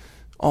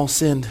all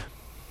sinned.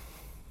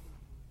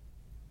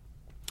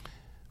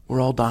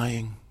 We're all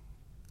dying.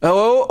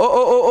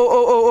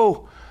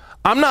 Oh.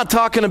 I'm not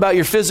talking about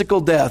your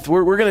physical death.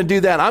 We're going to do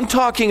that. I'm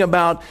talking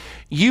about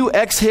you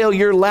exhale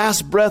your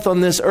last breath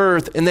on this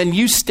earth, and then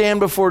you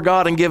stand before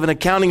God and give an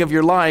accounting of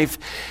your life.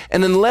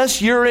 And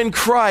unless you're in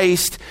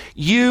Christ,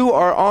 you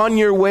are on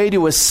your way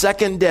to a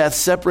second death,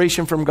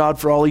 separation from God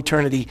for all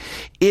eternity.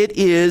 It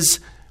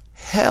is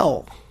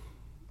hell.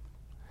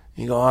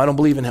 You go, I don't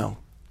believe in hell.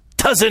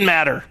 Doesn't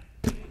matter.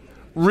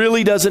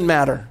 Really doesn't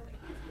matter.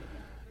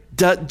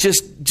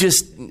 Just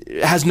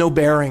has no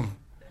bearing.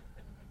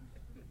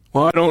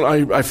 Well,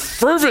 I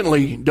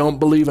fervently don't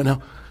believe in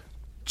hell.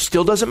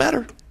 Still doesn't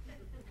matter.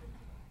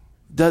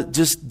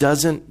 Just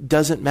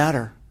doesn't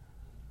matter.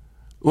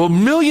 Well,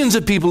 millions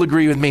of people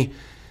agree with me.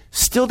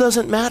 Still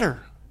doesn't matter.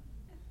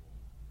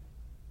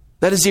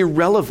 That is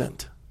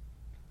irrelevant.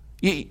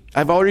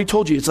 I've already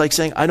told you, it's like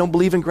saying, I don't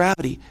believe in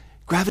gravity.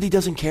 Gravity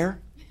doesn't care.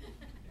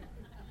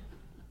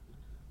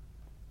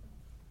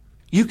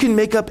 You can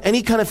make up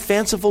any kind of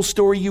fanciful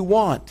story you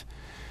want.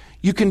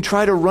 You can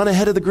try to run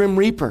ahead of the Grim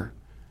Reaper.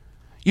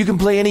 You can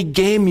play any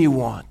game you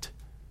want.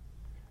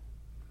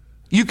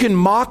 You can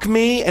mock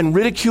me and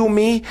ridicule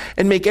me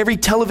and make every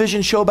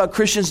television show about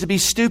Christians to be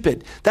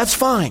stupid. That's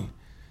fine.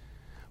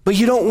 But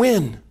you don't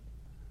win.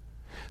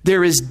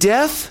 There is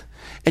death,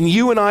 and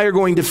you and I are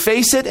going to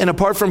face it, and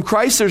apart from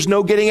Christ, there's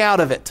no getting out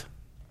of it.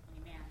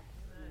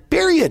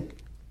 Period.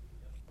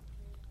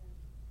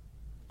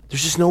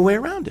 There's just no way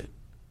around it.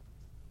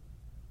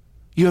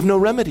 You have no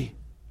remedy.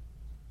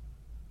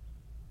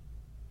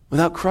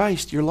 Without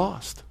Christ, you're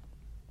lost.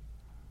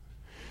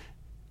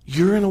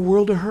 You're in a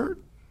world of hurt.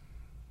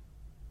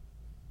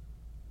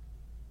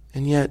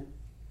 And yet,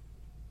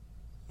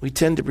 we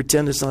tend to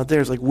pretend it's not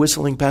there. It's like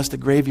whistling past a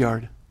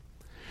graveyard.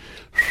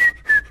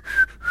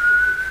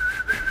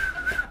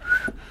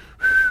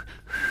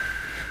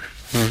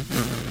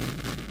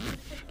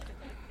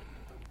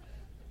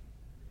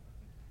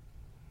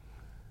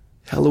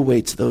 Hell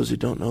awaits those who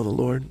don't know the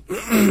Lord.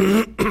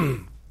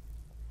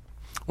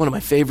 One of my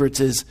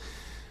favorites is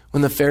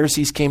when the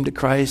Pharisees came to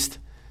Christ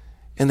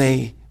and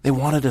they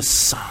wanted a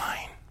sign.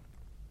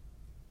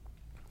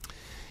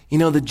 You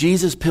know, the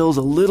Jesus pill's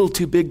a little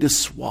too big to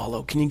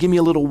swallow. Can you give me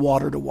a little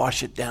water to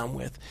wash it down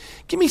with?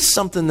 Give me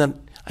something that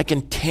I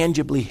can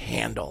tangibly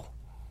handle.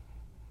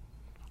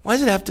 Why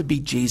does it have to be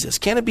Jesus?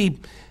 Can't it be,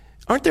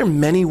 aren't there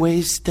many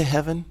ways to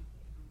heaven?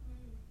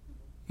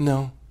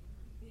 No,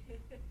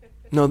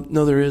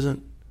 there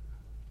isn't.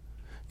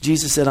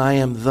 Jesus said, I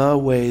am the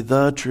way,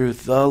 the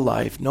truth, the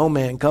life. No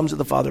man comes to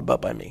the Father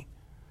but by me.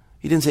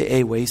 He didn't say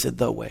a way, he said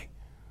the way.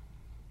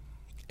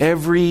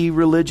 Every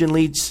religion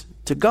leads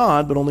to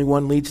God, but only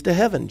one leads to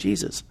heaven,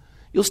 Jesus.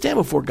 You'll stand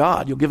before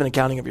God. You'll give an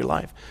accounting of your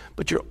life.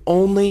 But you're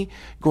only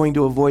going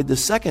to avoid the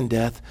second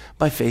death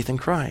by faith in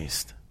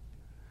Christ.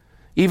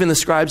 Even the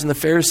scribes and the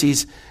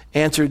Pharisees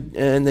answered,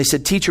 and they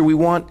said, Teacher, we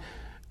want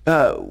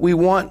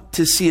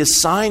to see a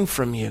sign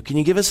from you. Can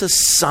you give us a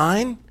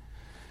sign?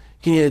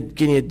 Can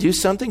you do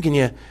something?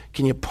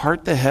 Can you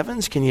part the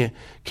heavens? Can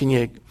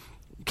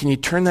you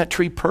turn that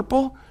tree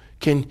purple?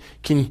 Can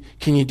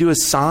you do a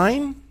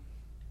sign?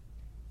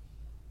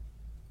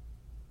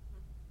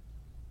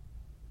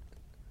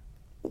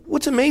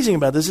 What's amazing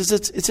about this is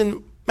it's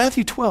in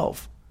Matthew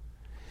 12.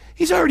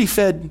 He's already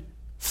fed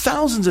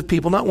thousands of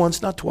people, not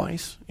once, not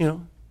twice,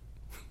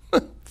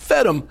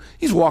 fed them.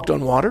 He's walked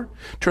on water,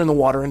 turned the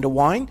water into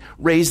wine,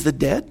 raised the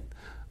dead.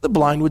 The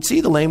blind would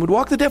see, the lame would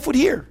walk, the deaf would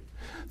hear.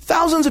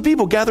 thousands of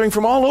people gathering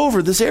from all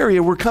over this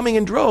area were coming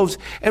in droves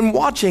and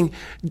watching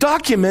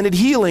documented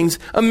healings,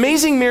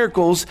 amazing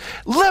miracles.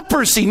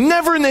 Leprosy,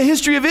 never in the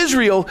history of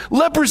Israel,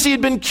 leprosy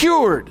had been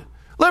cured.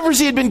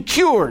 Leprosy had been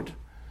cured.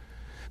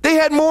 They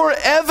had more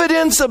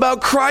evidence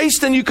about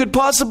Christ than you could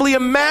possibly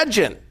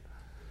imagine.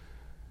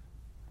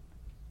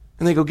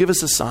 And they go, give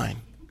us a sign.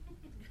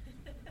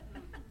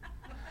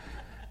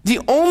 The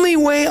only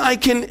way I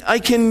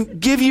can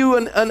give you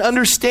an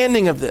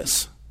understanding of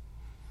this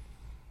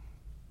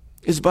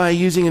is by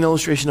using an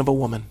illustration of a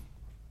woman.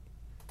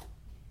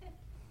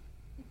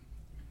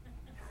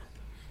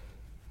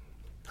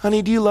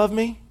 Honey, do you love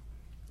me?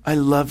 I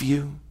love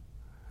you.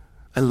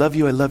 I love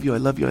you, I love you, I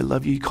love you, I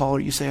love you. You call her,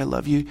 you say, I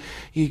love you.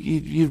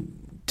 You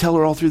tell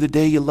her all through the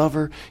day you love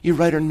her. You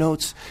write her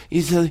notes.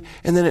 And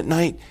then at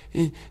night,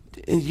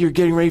 you're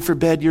getting ready for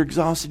bed. You're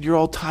exhausted. You're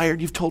all tired.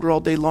 You've told her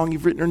all day long.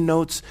 You've written her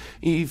notes.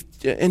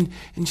 And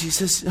she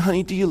says,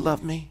 honey, do you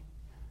love me?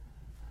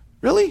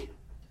 Really?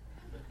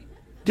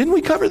 Didn't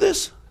we cover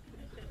this?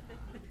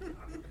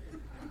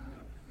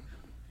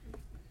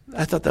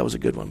 I thought that was a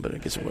good one, but I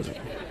guess it wasn't.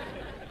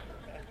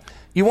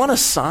 You want a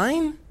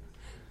sign?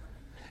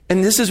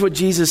 And this is what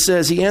Jesus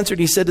says. He answered,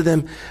 he said to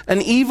them,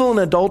 an evil and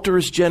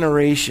adulterous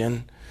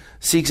generation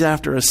seeks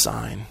after a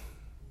sign.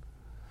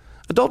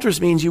 Adulterous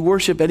means you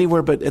worship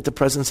anywhere but at the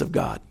presence of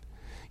God.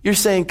 You're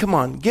saying, come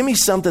on, give me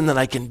something that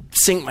I can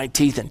sink my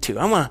teeth into.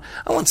 I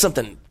want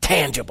something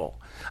tangible.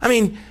 I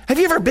mean, have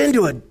you ever been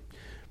to a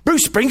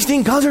Bruce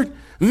Springsteen concert?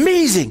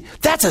 Amazing.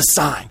 That's a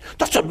sign.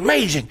 That's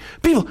amazing.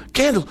 People,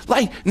 candle,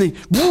 light, and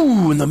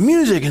the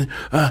music,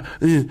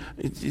 and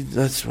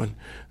that's when,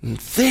 and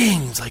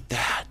things like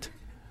that.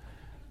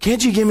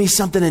 Can't you give me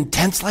something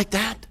intense like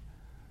that?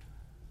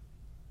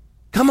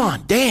 Come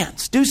on,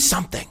 dance, do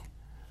something.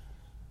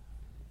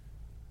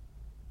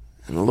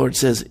 And the Lord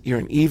says, you're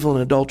an evil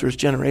and adulterous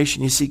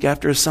generation. You seek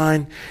after a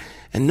sign,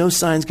 and no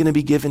sign's going to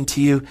be given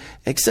to you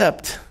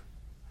except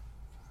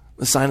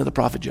the sign of the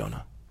prophet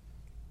Jonah.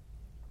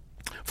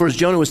 For as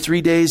Jonah was 3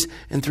 days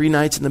and 3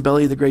 nights in the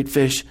belly of the great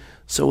fish,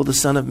 so will the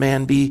Son of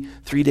Man be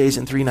 3 days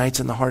and 3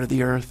 nights in the heart of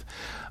the earth.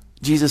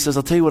 Jesus says,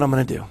 I'll tell you what I'm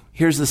going to do.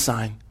 Here's the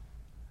sign.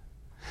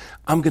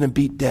 I'm going to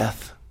beat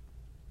death.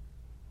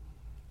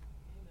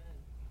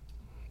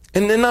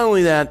 And then not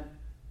only that,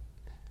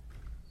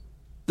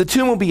 the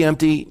tomb will be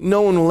empty.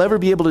 No one will ever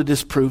be able to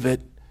disprove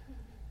it.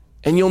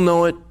 And you'll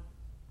know it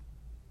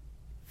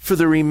for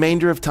the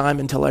remainder of time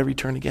until I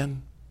return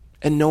again.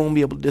 And no one will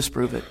be able to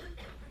disprove it.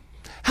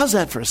 How's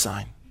that for a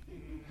sign?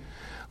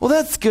 Well,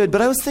 that's good,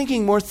 but I was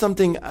thinking more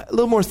something a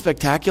little more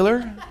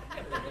spectacular.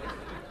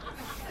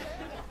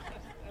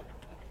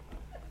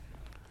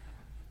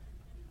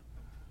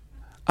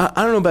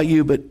 I don't know about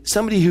you, but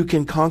somebody who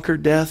can conquer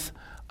death,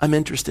 I'm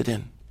interested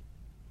in.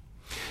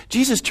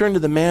 Jesus turned to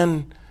the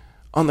man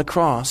on the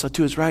cross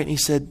to his right and he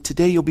said,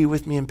 today you'll be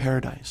with me in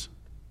paradise.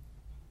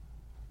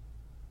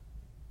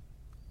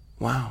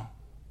 Wow.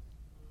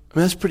 I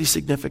mean, that's pretty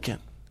significant.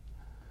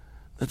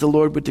 That the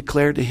Lord would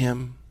declare to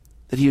him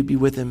that he would be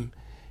with him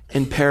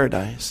in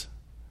paradise.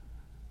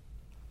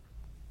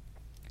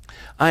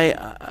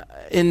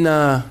 In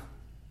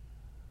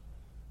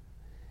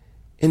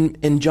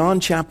John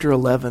chapter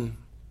 11,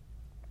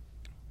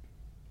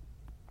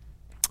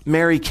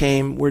 Mary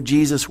came where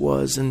Jesus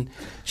was, and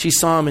she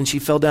saw him and she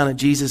fell down at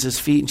Jesus'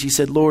 feet and she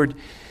said, Lord,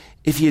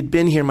 if you had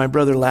been here, my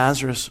brother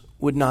Lazarus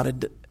would not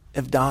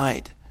have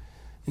died.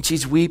 And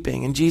she's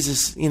weeping, and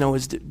Jesus,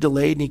 was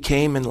delayed, and he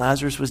came, and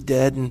Lazarus was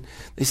dead, and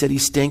they said he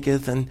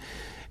stinketh,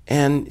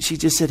 and she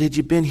just said, had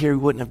you been here, he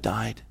wouldn't have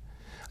died.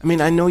 I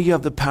mean, I know you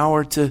have the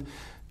power to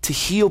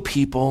heal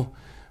people,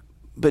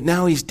 but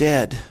now he's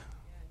dead.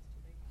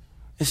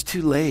 It's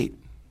too late.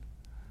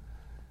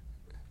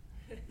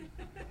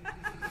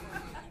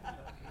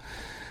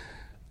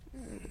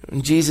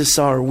 When Jesus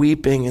saw her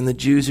weeping, and the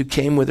Jews who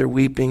came with her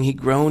weeping, he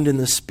groaned in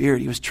the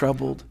spirit. He was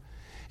troubled.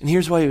 And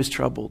here's why he was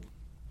troubled.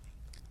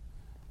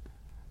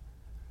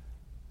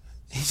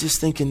 He's just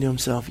thinking to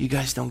himself, you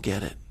guys don't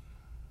get it.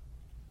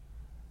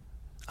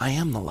 I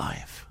am the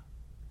life.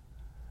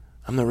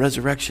 I'm the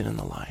resurrection and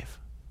the life.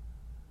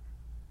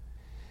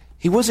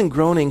 He wasn't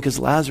groaning because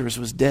Lazarus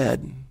was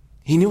dead.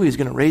 He knew he was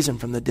going to raise him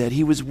from the dead.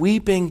 He was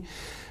weeping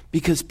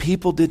because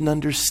people didn't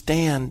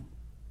understand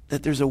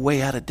that there's a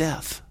way out of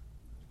death.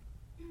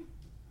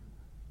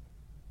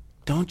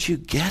 Don't you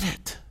get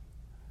it?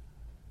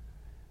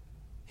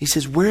 He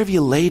says, where have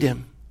you laid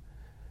him?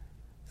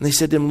 And they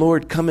said to him,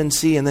 Lord, come and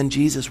see. And then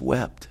Jesus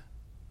wept.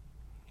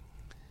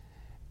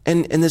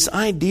 And this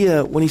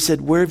idea, when he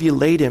said, where have you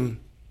laid him?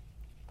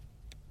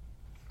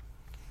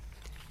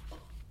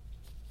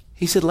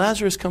 He said,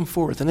 Lazarus, come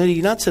forth. And had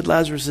he not said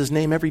Lazarus'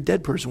 name, every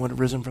dead person would have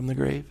risen from the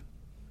grave.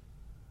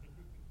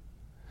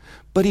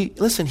 But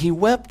he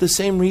wept the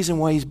same reason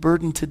why he's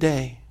burdened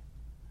today.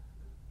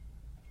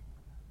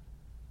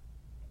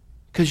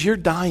 Because you're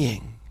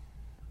dying.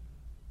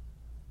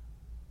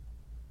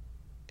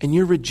 And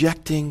you're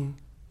rejecting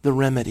the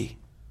remedy.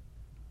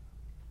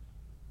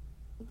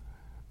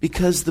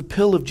 Because the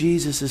pill of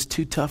Jesus is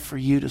too tough for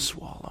you to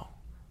swallow.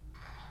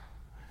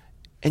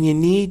 And you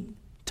need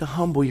to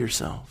humble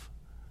yourself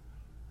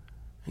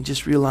and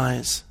just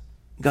realize,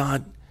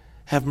 God,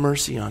 have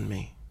mercy on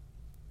me.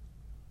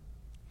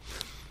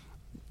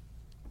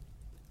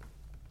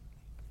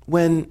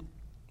 When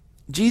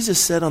Jesus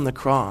said on the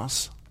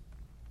cross,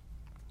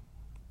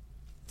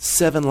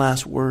 7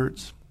 last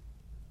words,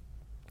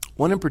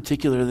 one in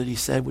particular that he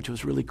said, which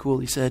was really cool,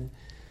 he said,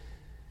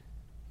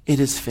 "It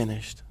is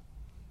finished."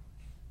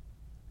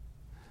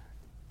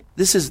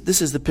 This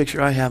is the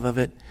picture I have of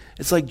it.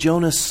 It's like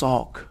Jonas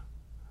Salk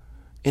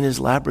in his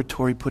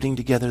laboratory putting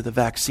together the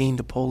vaccine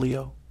to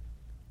polio.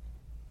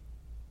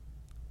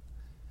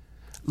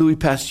 Louis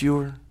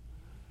Pasteur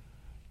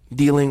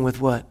dealing with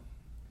what?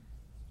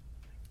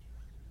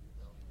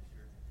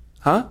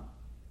 Huh?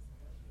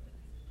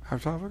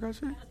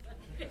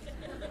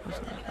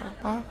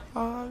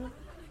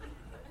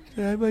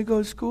 Did anybody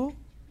go to school?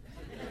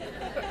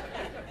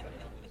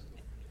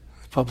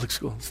 Public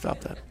school.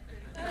 Stop that.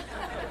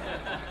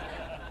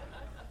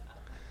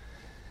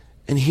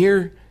 And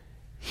here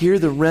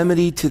the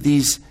remedy to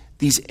these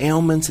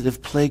ailments that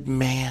have plagued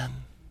man.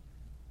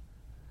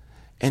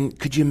 And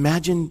could you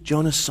imagine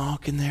Jonas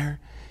Salk in there?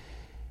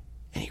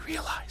 And he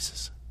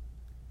realizes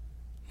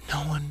no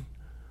one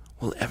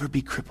will ever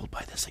be crippled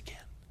by this again.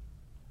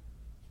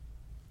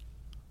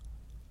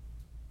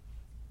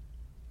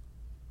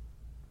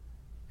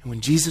 And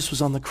when Jesus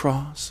was on the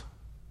cross,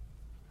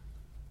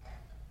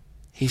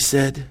 he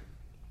said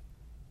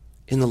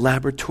in the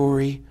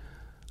laboratory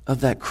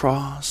of that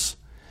cross,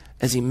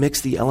 as he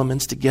mixed the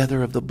elements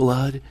together of the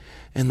blood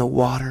and the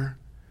water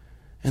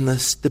and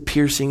the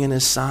piercing in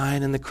his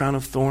side and the crown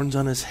of thorns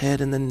on his head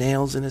and the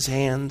nails in his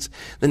hands,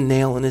 the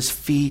nail in his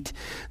feet,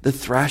 the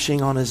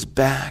thrashing on his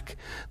back,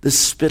 the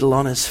spittle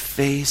on his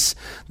face,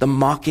 the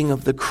mocking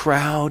of the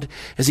crowd,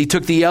 as he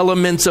took the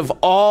elements of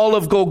all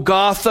of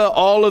Golgotha,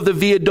 all of the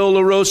Via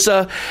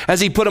Dolorosa,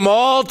 as he put them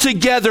all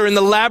together in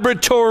the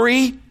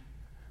laboratory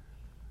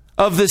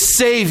of the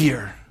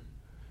Savior.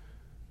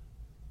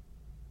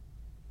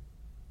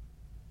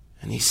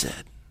 And he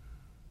said,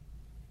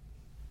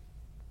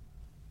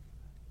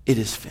 "It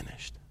is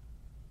finished."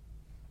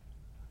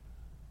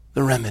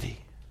 The remedy.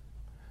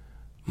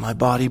 My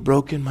body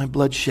broken, my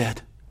blood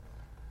shed.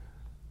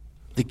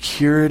 The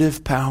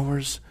curative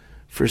powers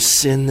for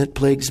sin that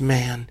plagues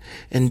man,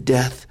 and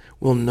death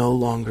will no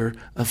longer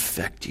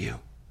affect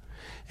you.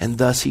 And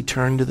thus he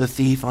turned to the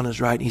thief on his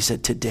right and he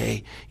said,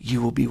 "Today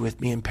you will be with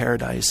me in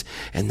paradise."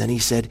 And then he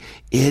said,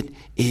 "It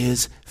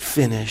is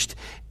finished."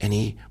 And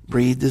he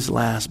breathed his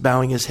last.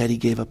 Bowing his head, he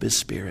gave up his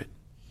spirit.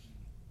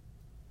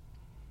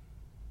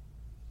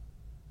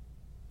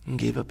 And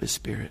gave up his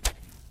spirit.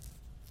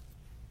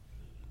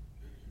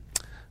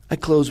 I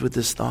close with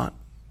this thought.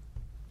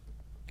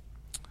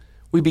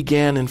 We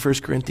began in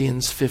 1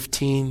 Corinthians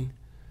 15.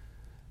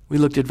 We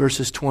looked at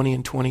verses 20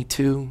 and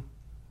 22.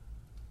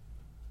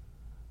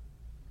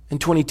 And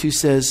 22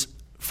 says,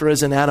 "For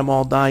as in Adam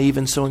all die,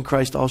 even so in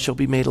Christ all shall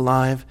be made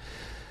alive."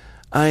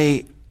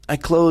 I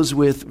close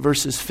with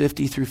verses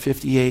 50 through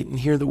 58 and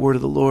hear the word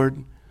of the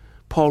Lord.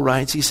 Paul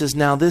writes, he says,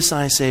 "Now this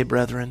I say,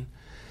 brethren,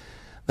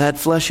 that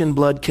flesh and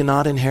blood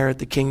cannot inherit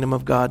the kingdom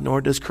of God, nor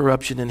does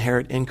corruption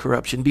inherit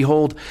incorruption.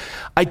 Behold,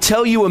 I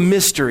tell you a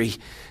mystery.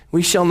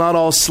 We shall not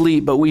all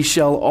sleep, but we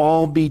shall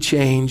all be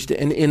changed.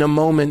 And in a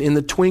moment, in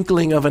the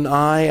twinkling of an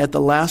eye, at the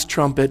last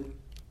trumpet,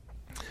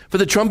 for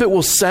the trumpet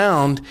will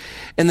sound,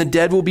 and the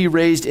dead will be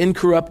raised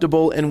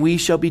incorruptible, and we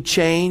shall be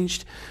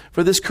changed.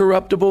 For this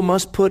corruptible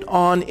must put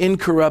on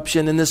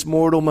incorruption, and this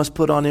mortal must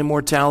put on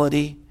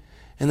immortality."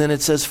 And then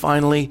it says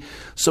finally,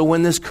 "So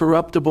when this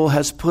corruptible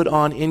has put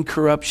on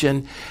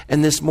incorruption,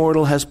 and this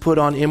mortal has put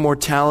on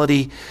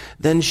immortality,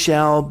 then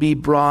shall be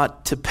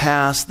brought to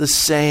pass the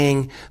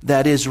saying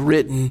that is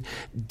written,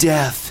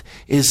 death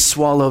is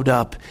swallowed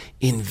up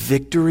in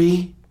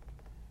victory.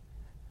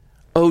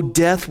 O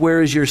death,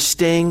 where is your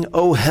sting?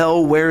 O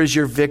hell, where is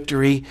your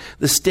victory?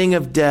 The sting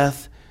of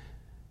death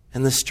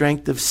and the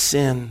strength of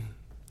sin,"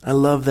 I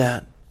love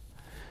that,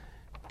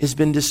 "has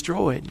been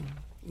destroyed."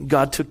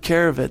 God took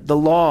care of it, the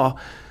law.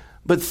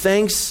 But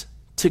thanks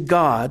to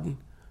God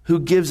who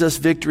gives us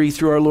victory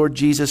through our Lord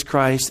Jesus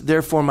Christ.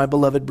 Therefore, my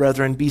beloved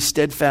brethren, be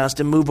steadfast,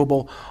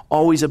 immovable,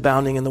 always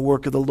abounding in the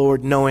work of the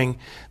Lord, knowing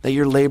that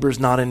your labor is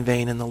not in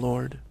vain in the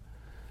Lord.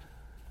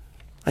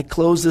 I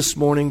close this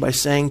morning by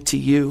saying to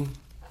you,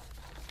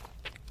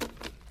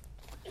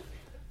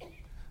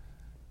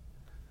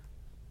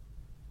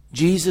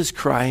 Jesus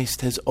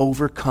Christ has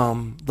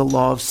overcome the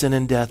law of sin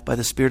and death by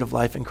the Spirit of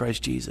life in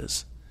Christ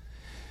Jesus.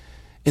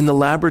 In the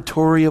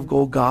laboratory of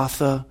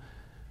Golgotha,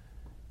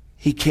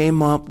 he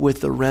came up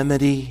with the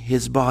remedy,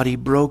 his body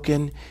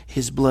broken,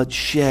 his blood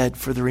shed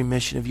for the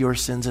remission of your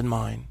sins and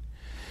mine.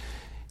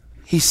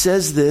 He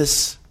says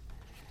this,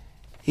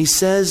 he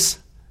says,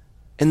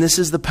 and this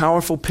is the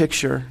powerful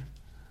picture,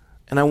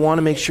 and I want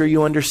to make sure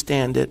you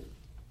understand it.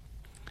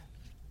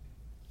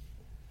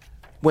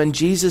 When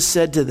Jesus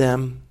said to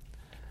them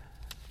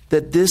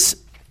that this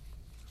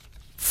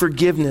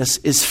forgiveness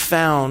is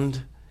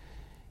found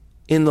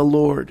in the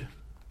Lord,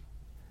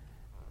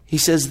 he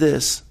says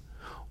this,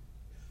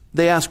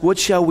 They asked, what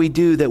shall we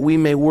do that we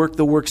may work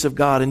the works of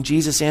God? And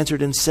Jesus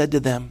answered and said to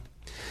them,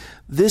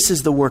 this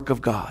is the work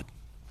of God,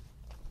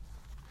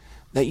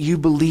 that you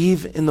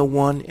believe in the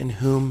one in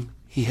whom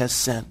he has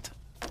sent.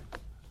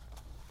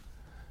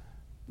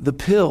 The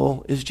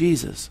pill is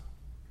Jesus.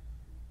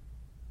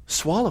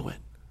 Swallow it.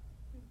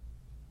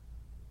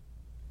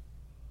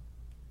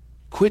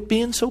 Quit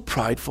being so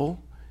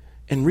prideful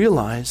and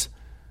realize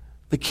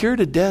the cure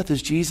to death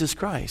is Jesus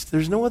Christ.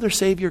 There's no other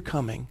Savior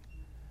coming.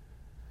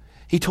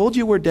 He told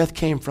you where death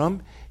came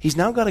from. He's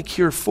now got a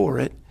cure for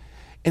it.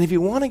 And if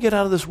you want to get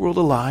out of this world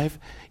alive,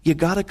 you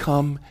got to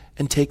come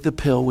and take the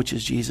pill, which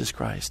is Jesus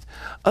Christ.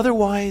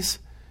 Otherwise,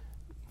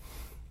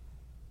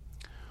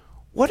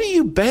 what are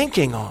you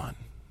banking on?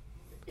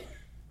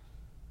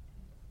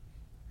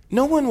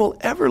 No one will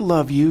ever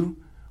love you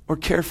or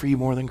care for you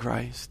more than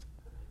Christ.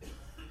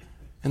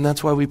 And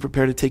that's why we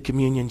prepare to take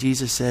communion.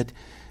 Jesus said,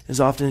 as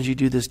often as you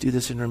do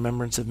this in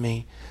remembrance of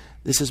me.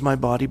 This is my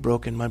body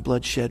broken, my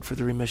blood shed for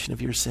the remission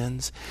of your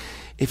sins.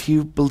 If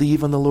you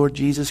believe on the Lord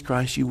Jesus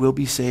Christ, you will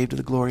be saved to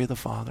the glory of the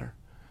Father.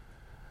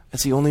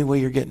 That's the only way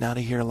you're getting out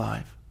of here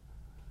alive.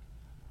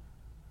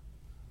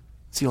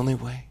 It's the only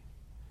way.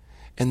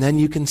 And then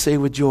you can say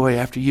with joy,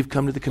 after you've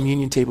come to the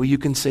communion table, you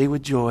can say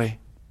with joy,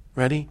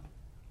 ready?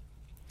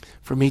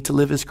 For me to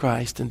live is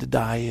Christ and to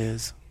die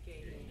is.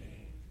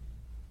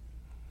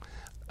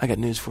 I got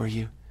news for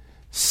you.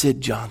 Sid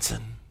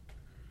Johnson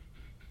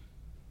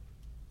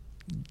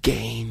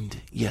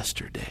gained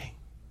yesterday.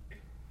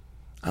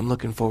 I'm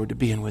looking forward to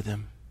being with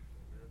him.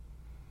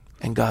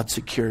 And God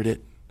secured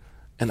it.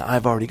 And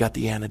I've already got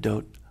the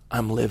antidote.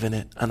 I'm living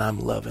it and I'm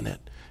loving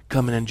it.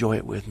 Come and enjoy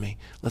it with me.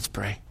 Let's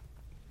pray.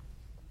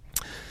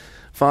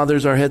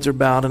 Fathers, our heads are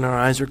bowed and our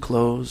eyes are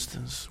closed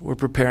as we're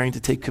preparing to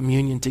take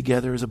communion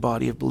together as a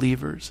body of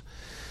believers.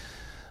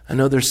 I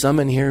know there's some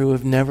in here who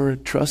have never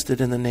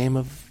trusted in the name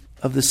of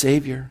the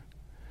Savior.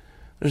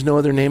 There's no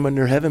other name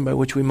under heaven by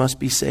which we must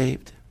be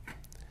saved.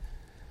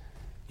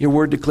 Your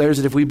word declares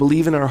that if we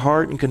believe in our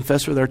heart and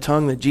confess with our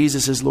tongue that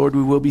Jesus is Lord,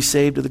 we will be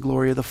saved to the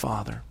glory of the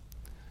Father.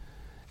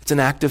 It's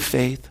an act of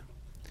faith.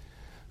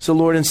 So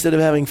Lord, instead of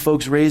having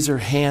folks raise their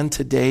hand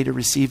today to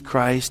receive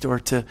Christ or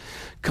to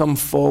come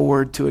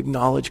forward to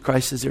acknowledge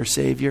Christ as their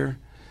Savior,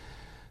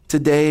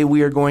 today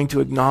we are going to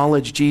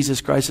acknowledge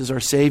Jesus Christ as our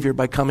Savior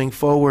by coming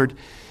forward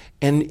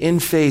and in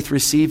faith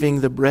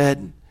receiving the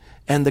bread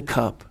and the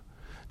cup,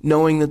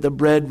 knowing that the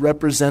bread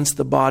represents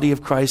the body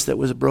of Christ that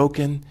was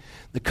broken.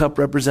 The cup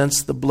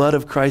represents the blood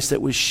of Christ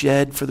that was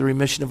shed for the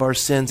remission of our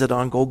sins, that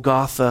on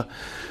Golgotha,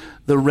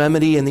 the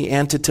remedy and the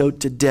antidote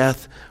to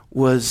death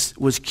was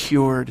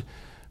cured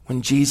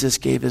when Jesus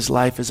gave his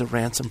life as a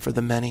ransom for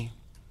the many.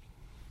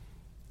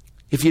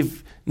 If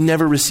you've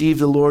never received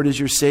the Lord as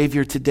your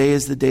Savior, today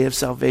is the day of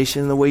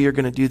salvation. And the way you're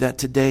going to do that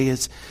today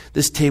is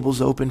this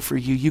table's open for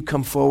you. You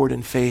come forward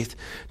in faith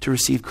to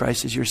receive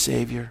Christ as your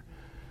Savior.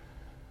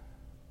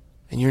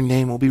 And your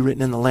name will be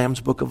written in the Lamb's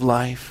Book of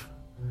Life.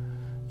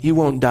 You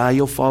won't die.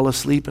 You'll fall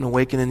asleep and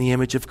awaken in the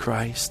image of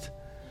Christ.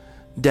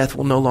 Death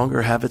will no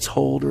longer have its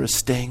hold or a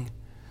sting.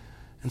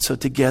 And so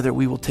together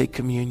we will take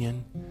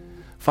communion.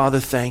 Father,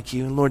 thank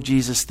you. And Lord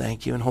Jesus,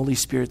 thank you. And Holy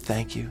Spirit,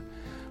 thank you.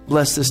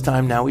 Bless this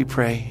time now, we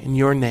pray, in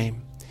your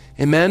name.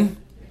 Amen.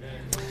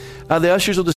 The ushers will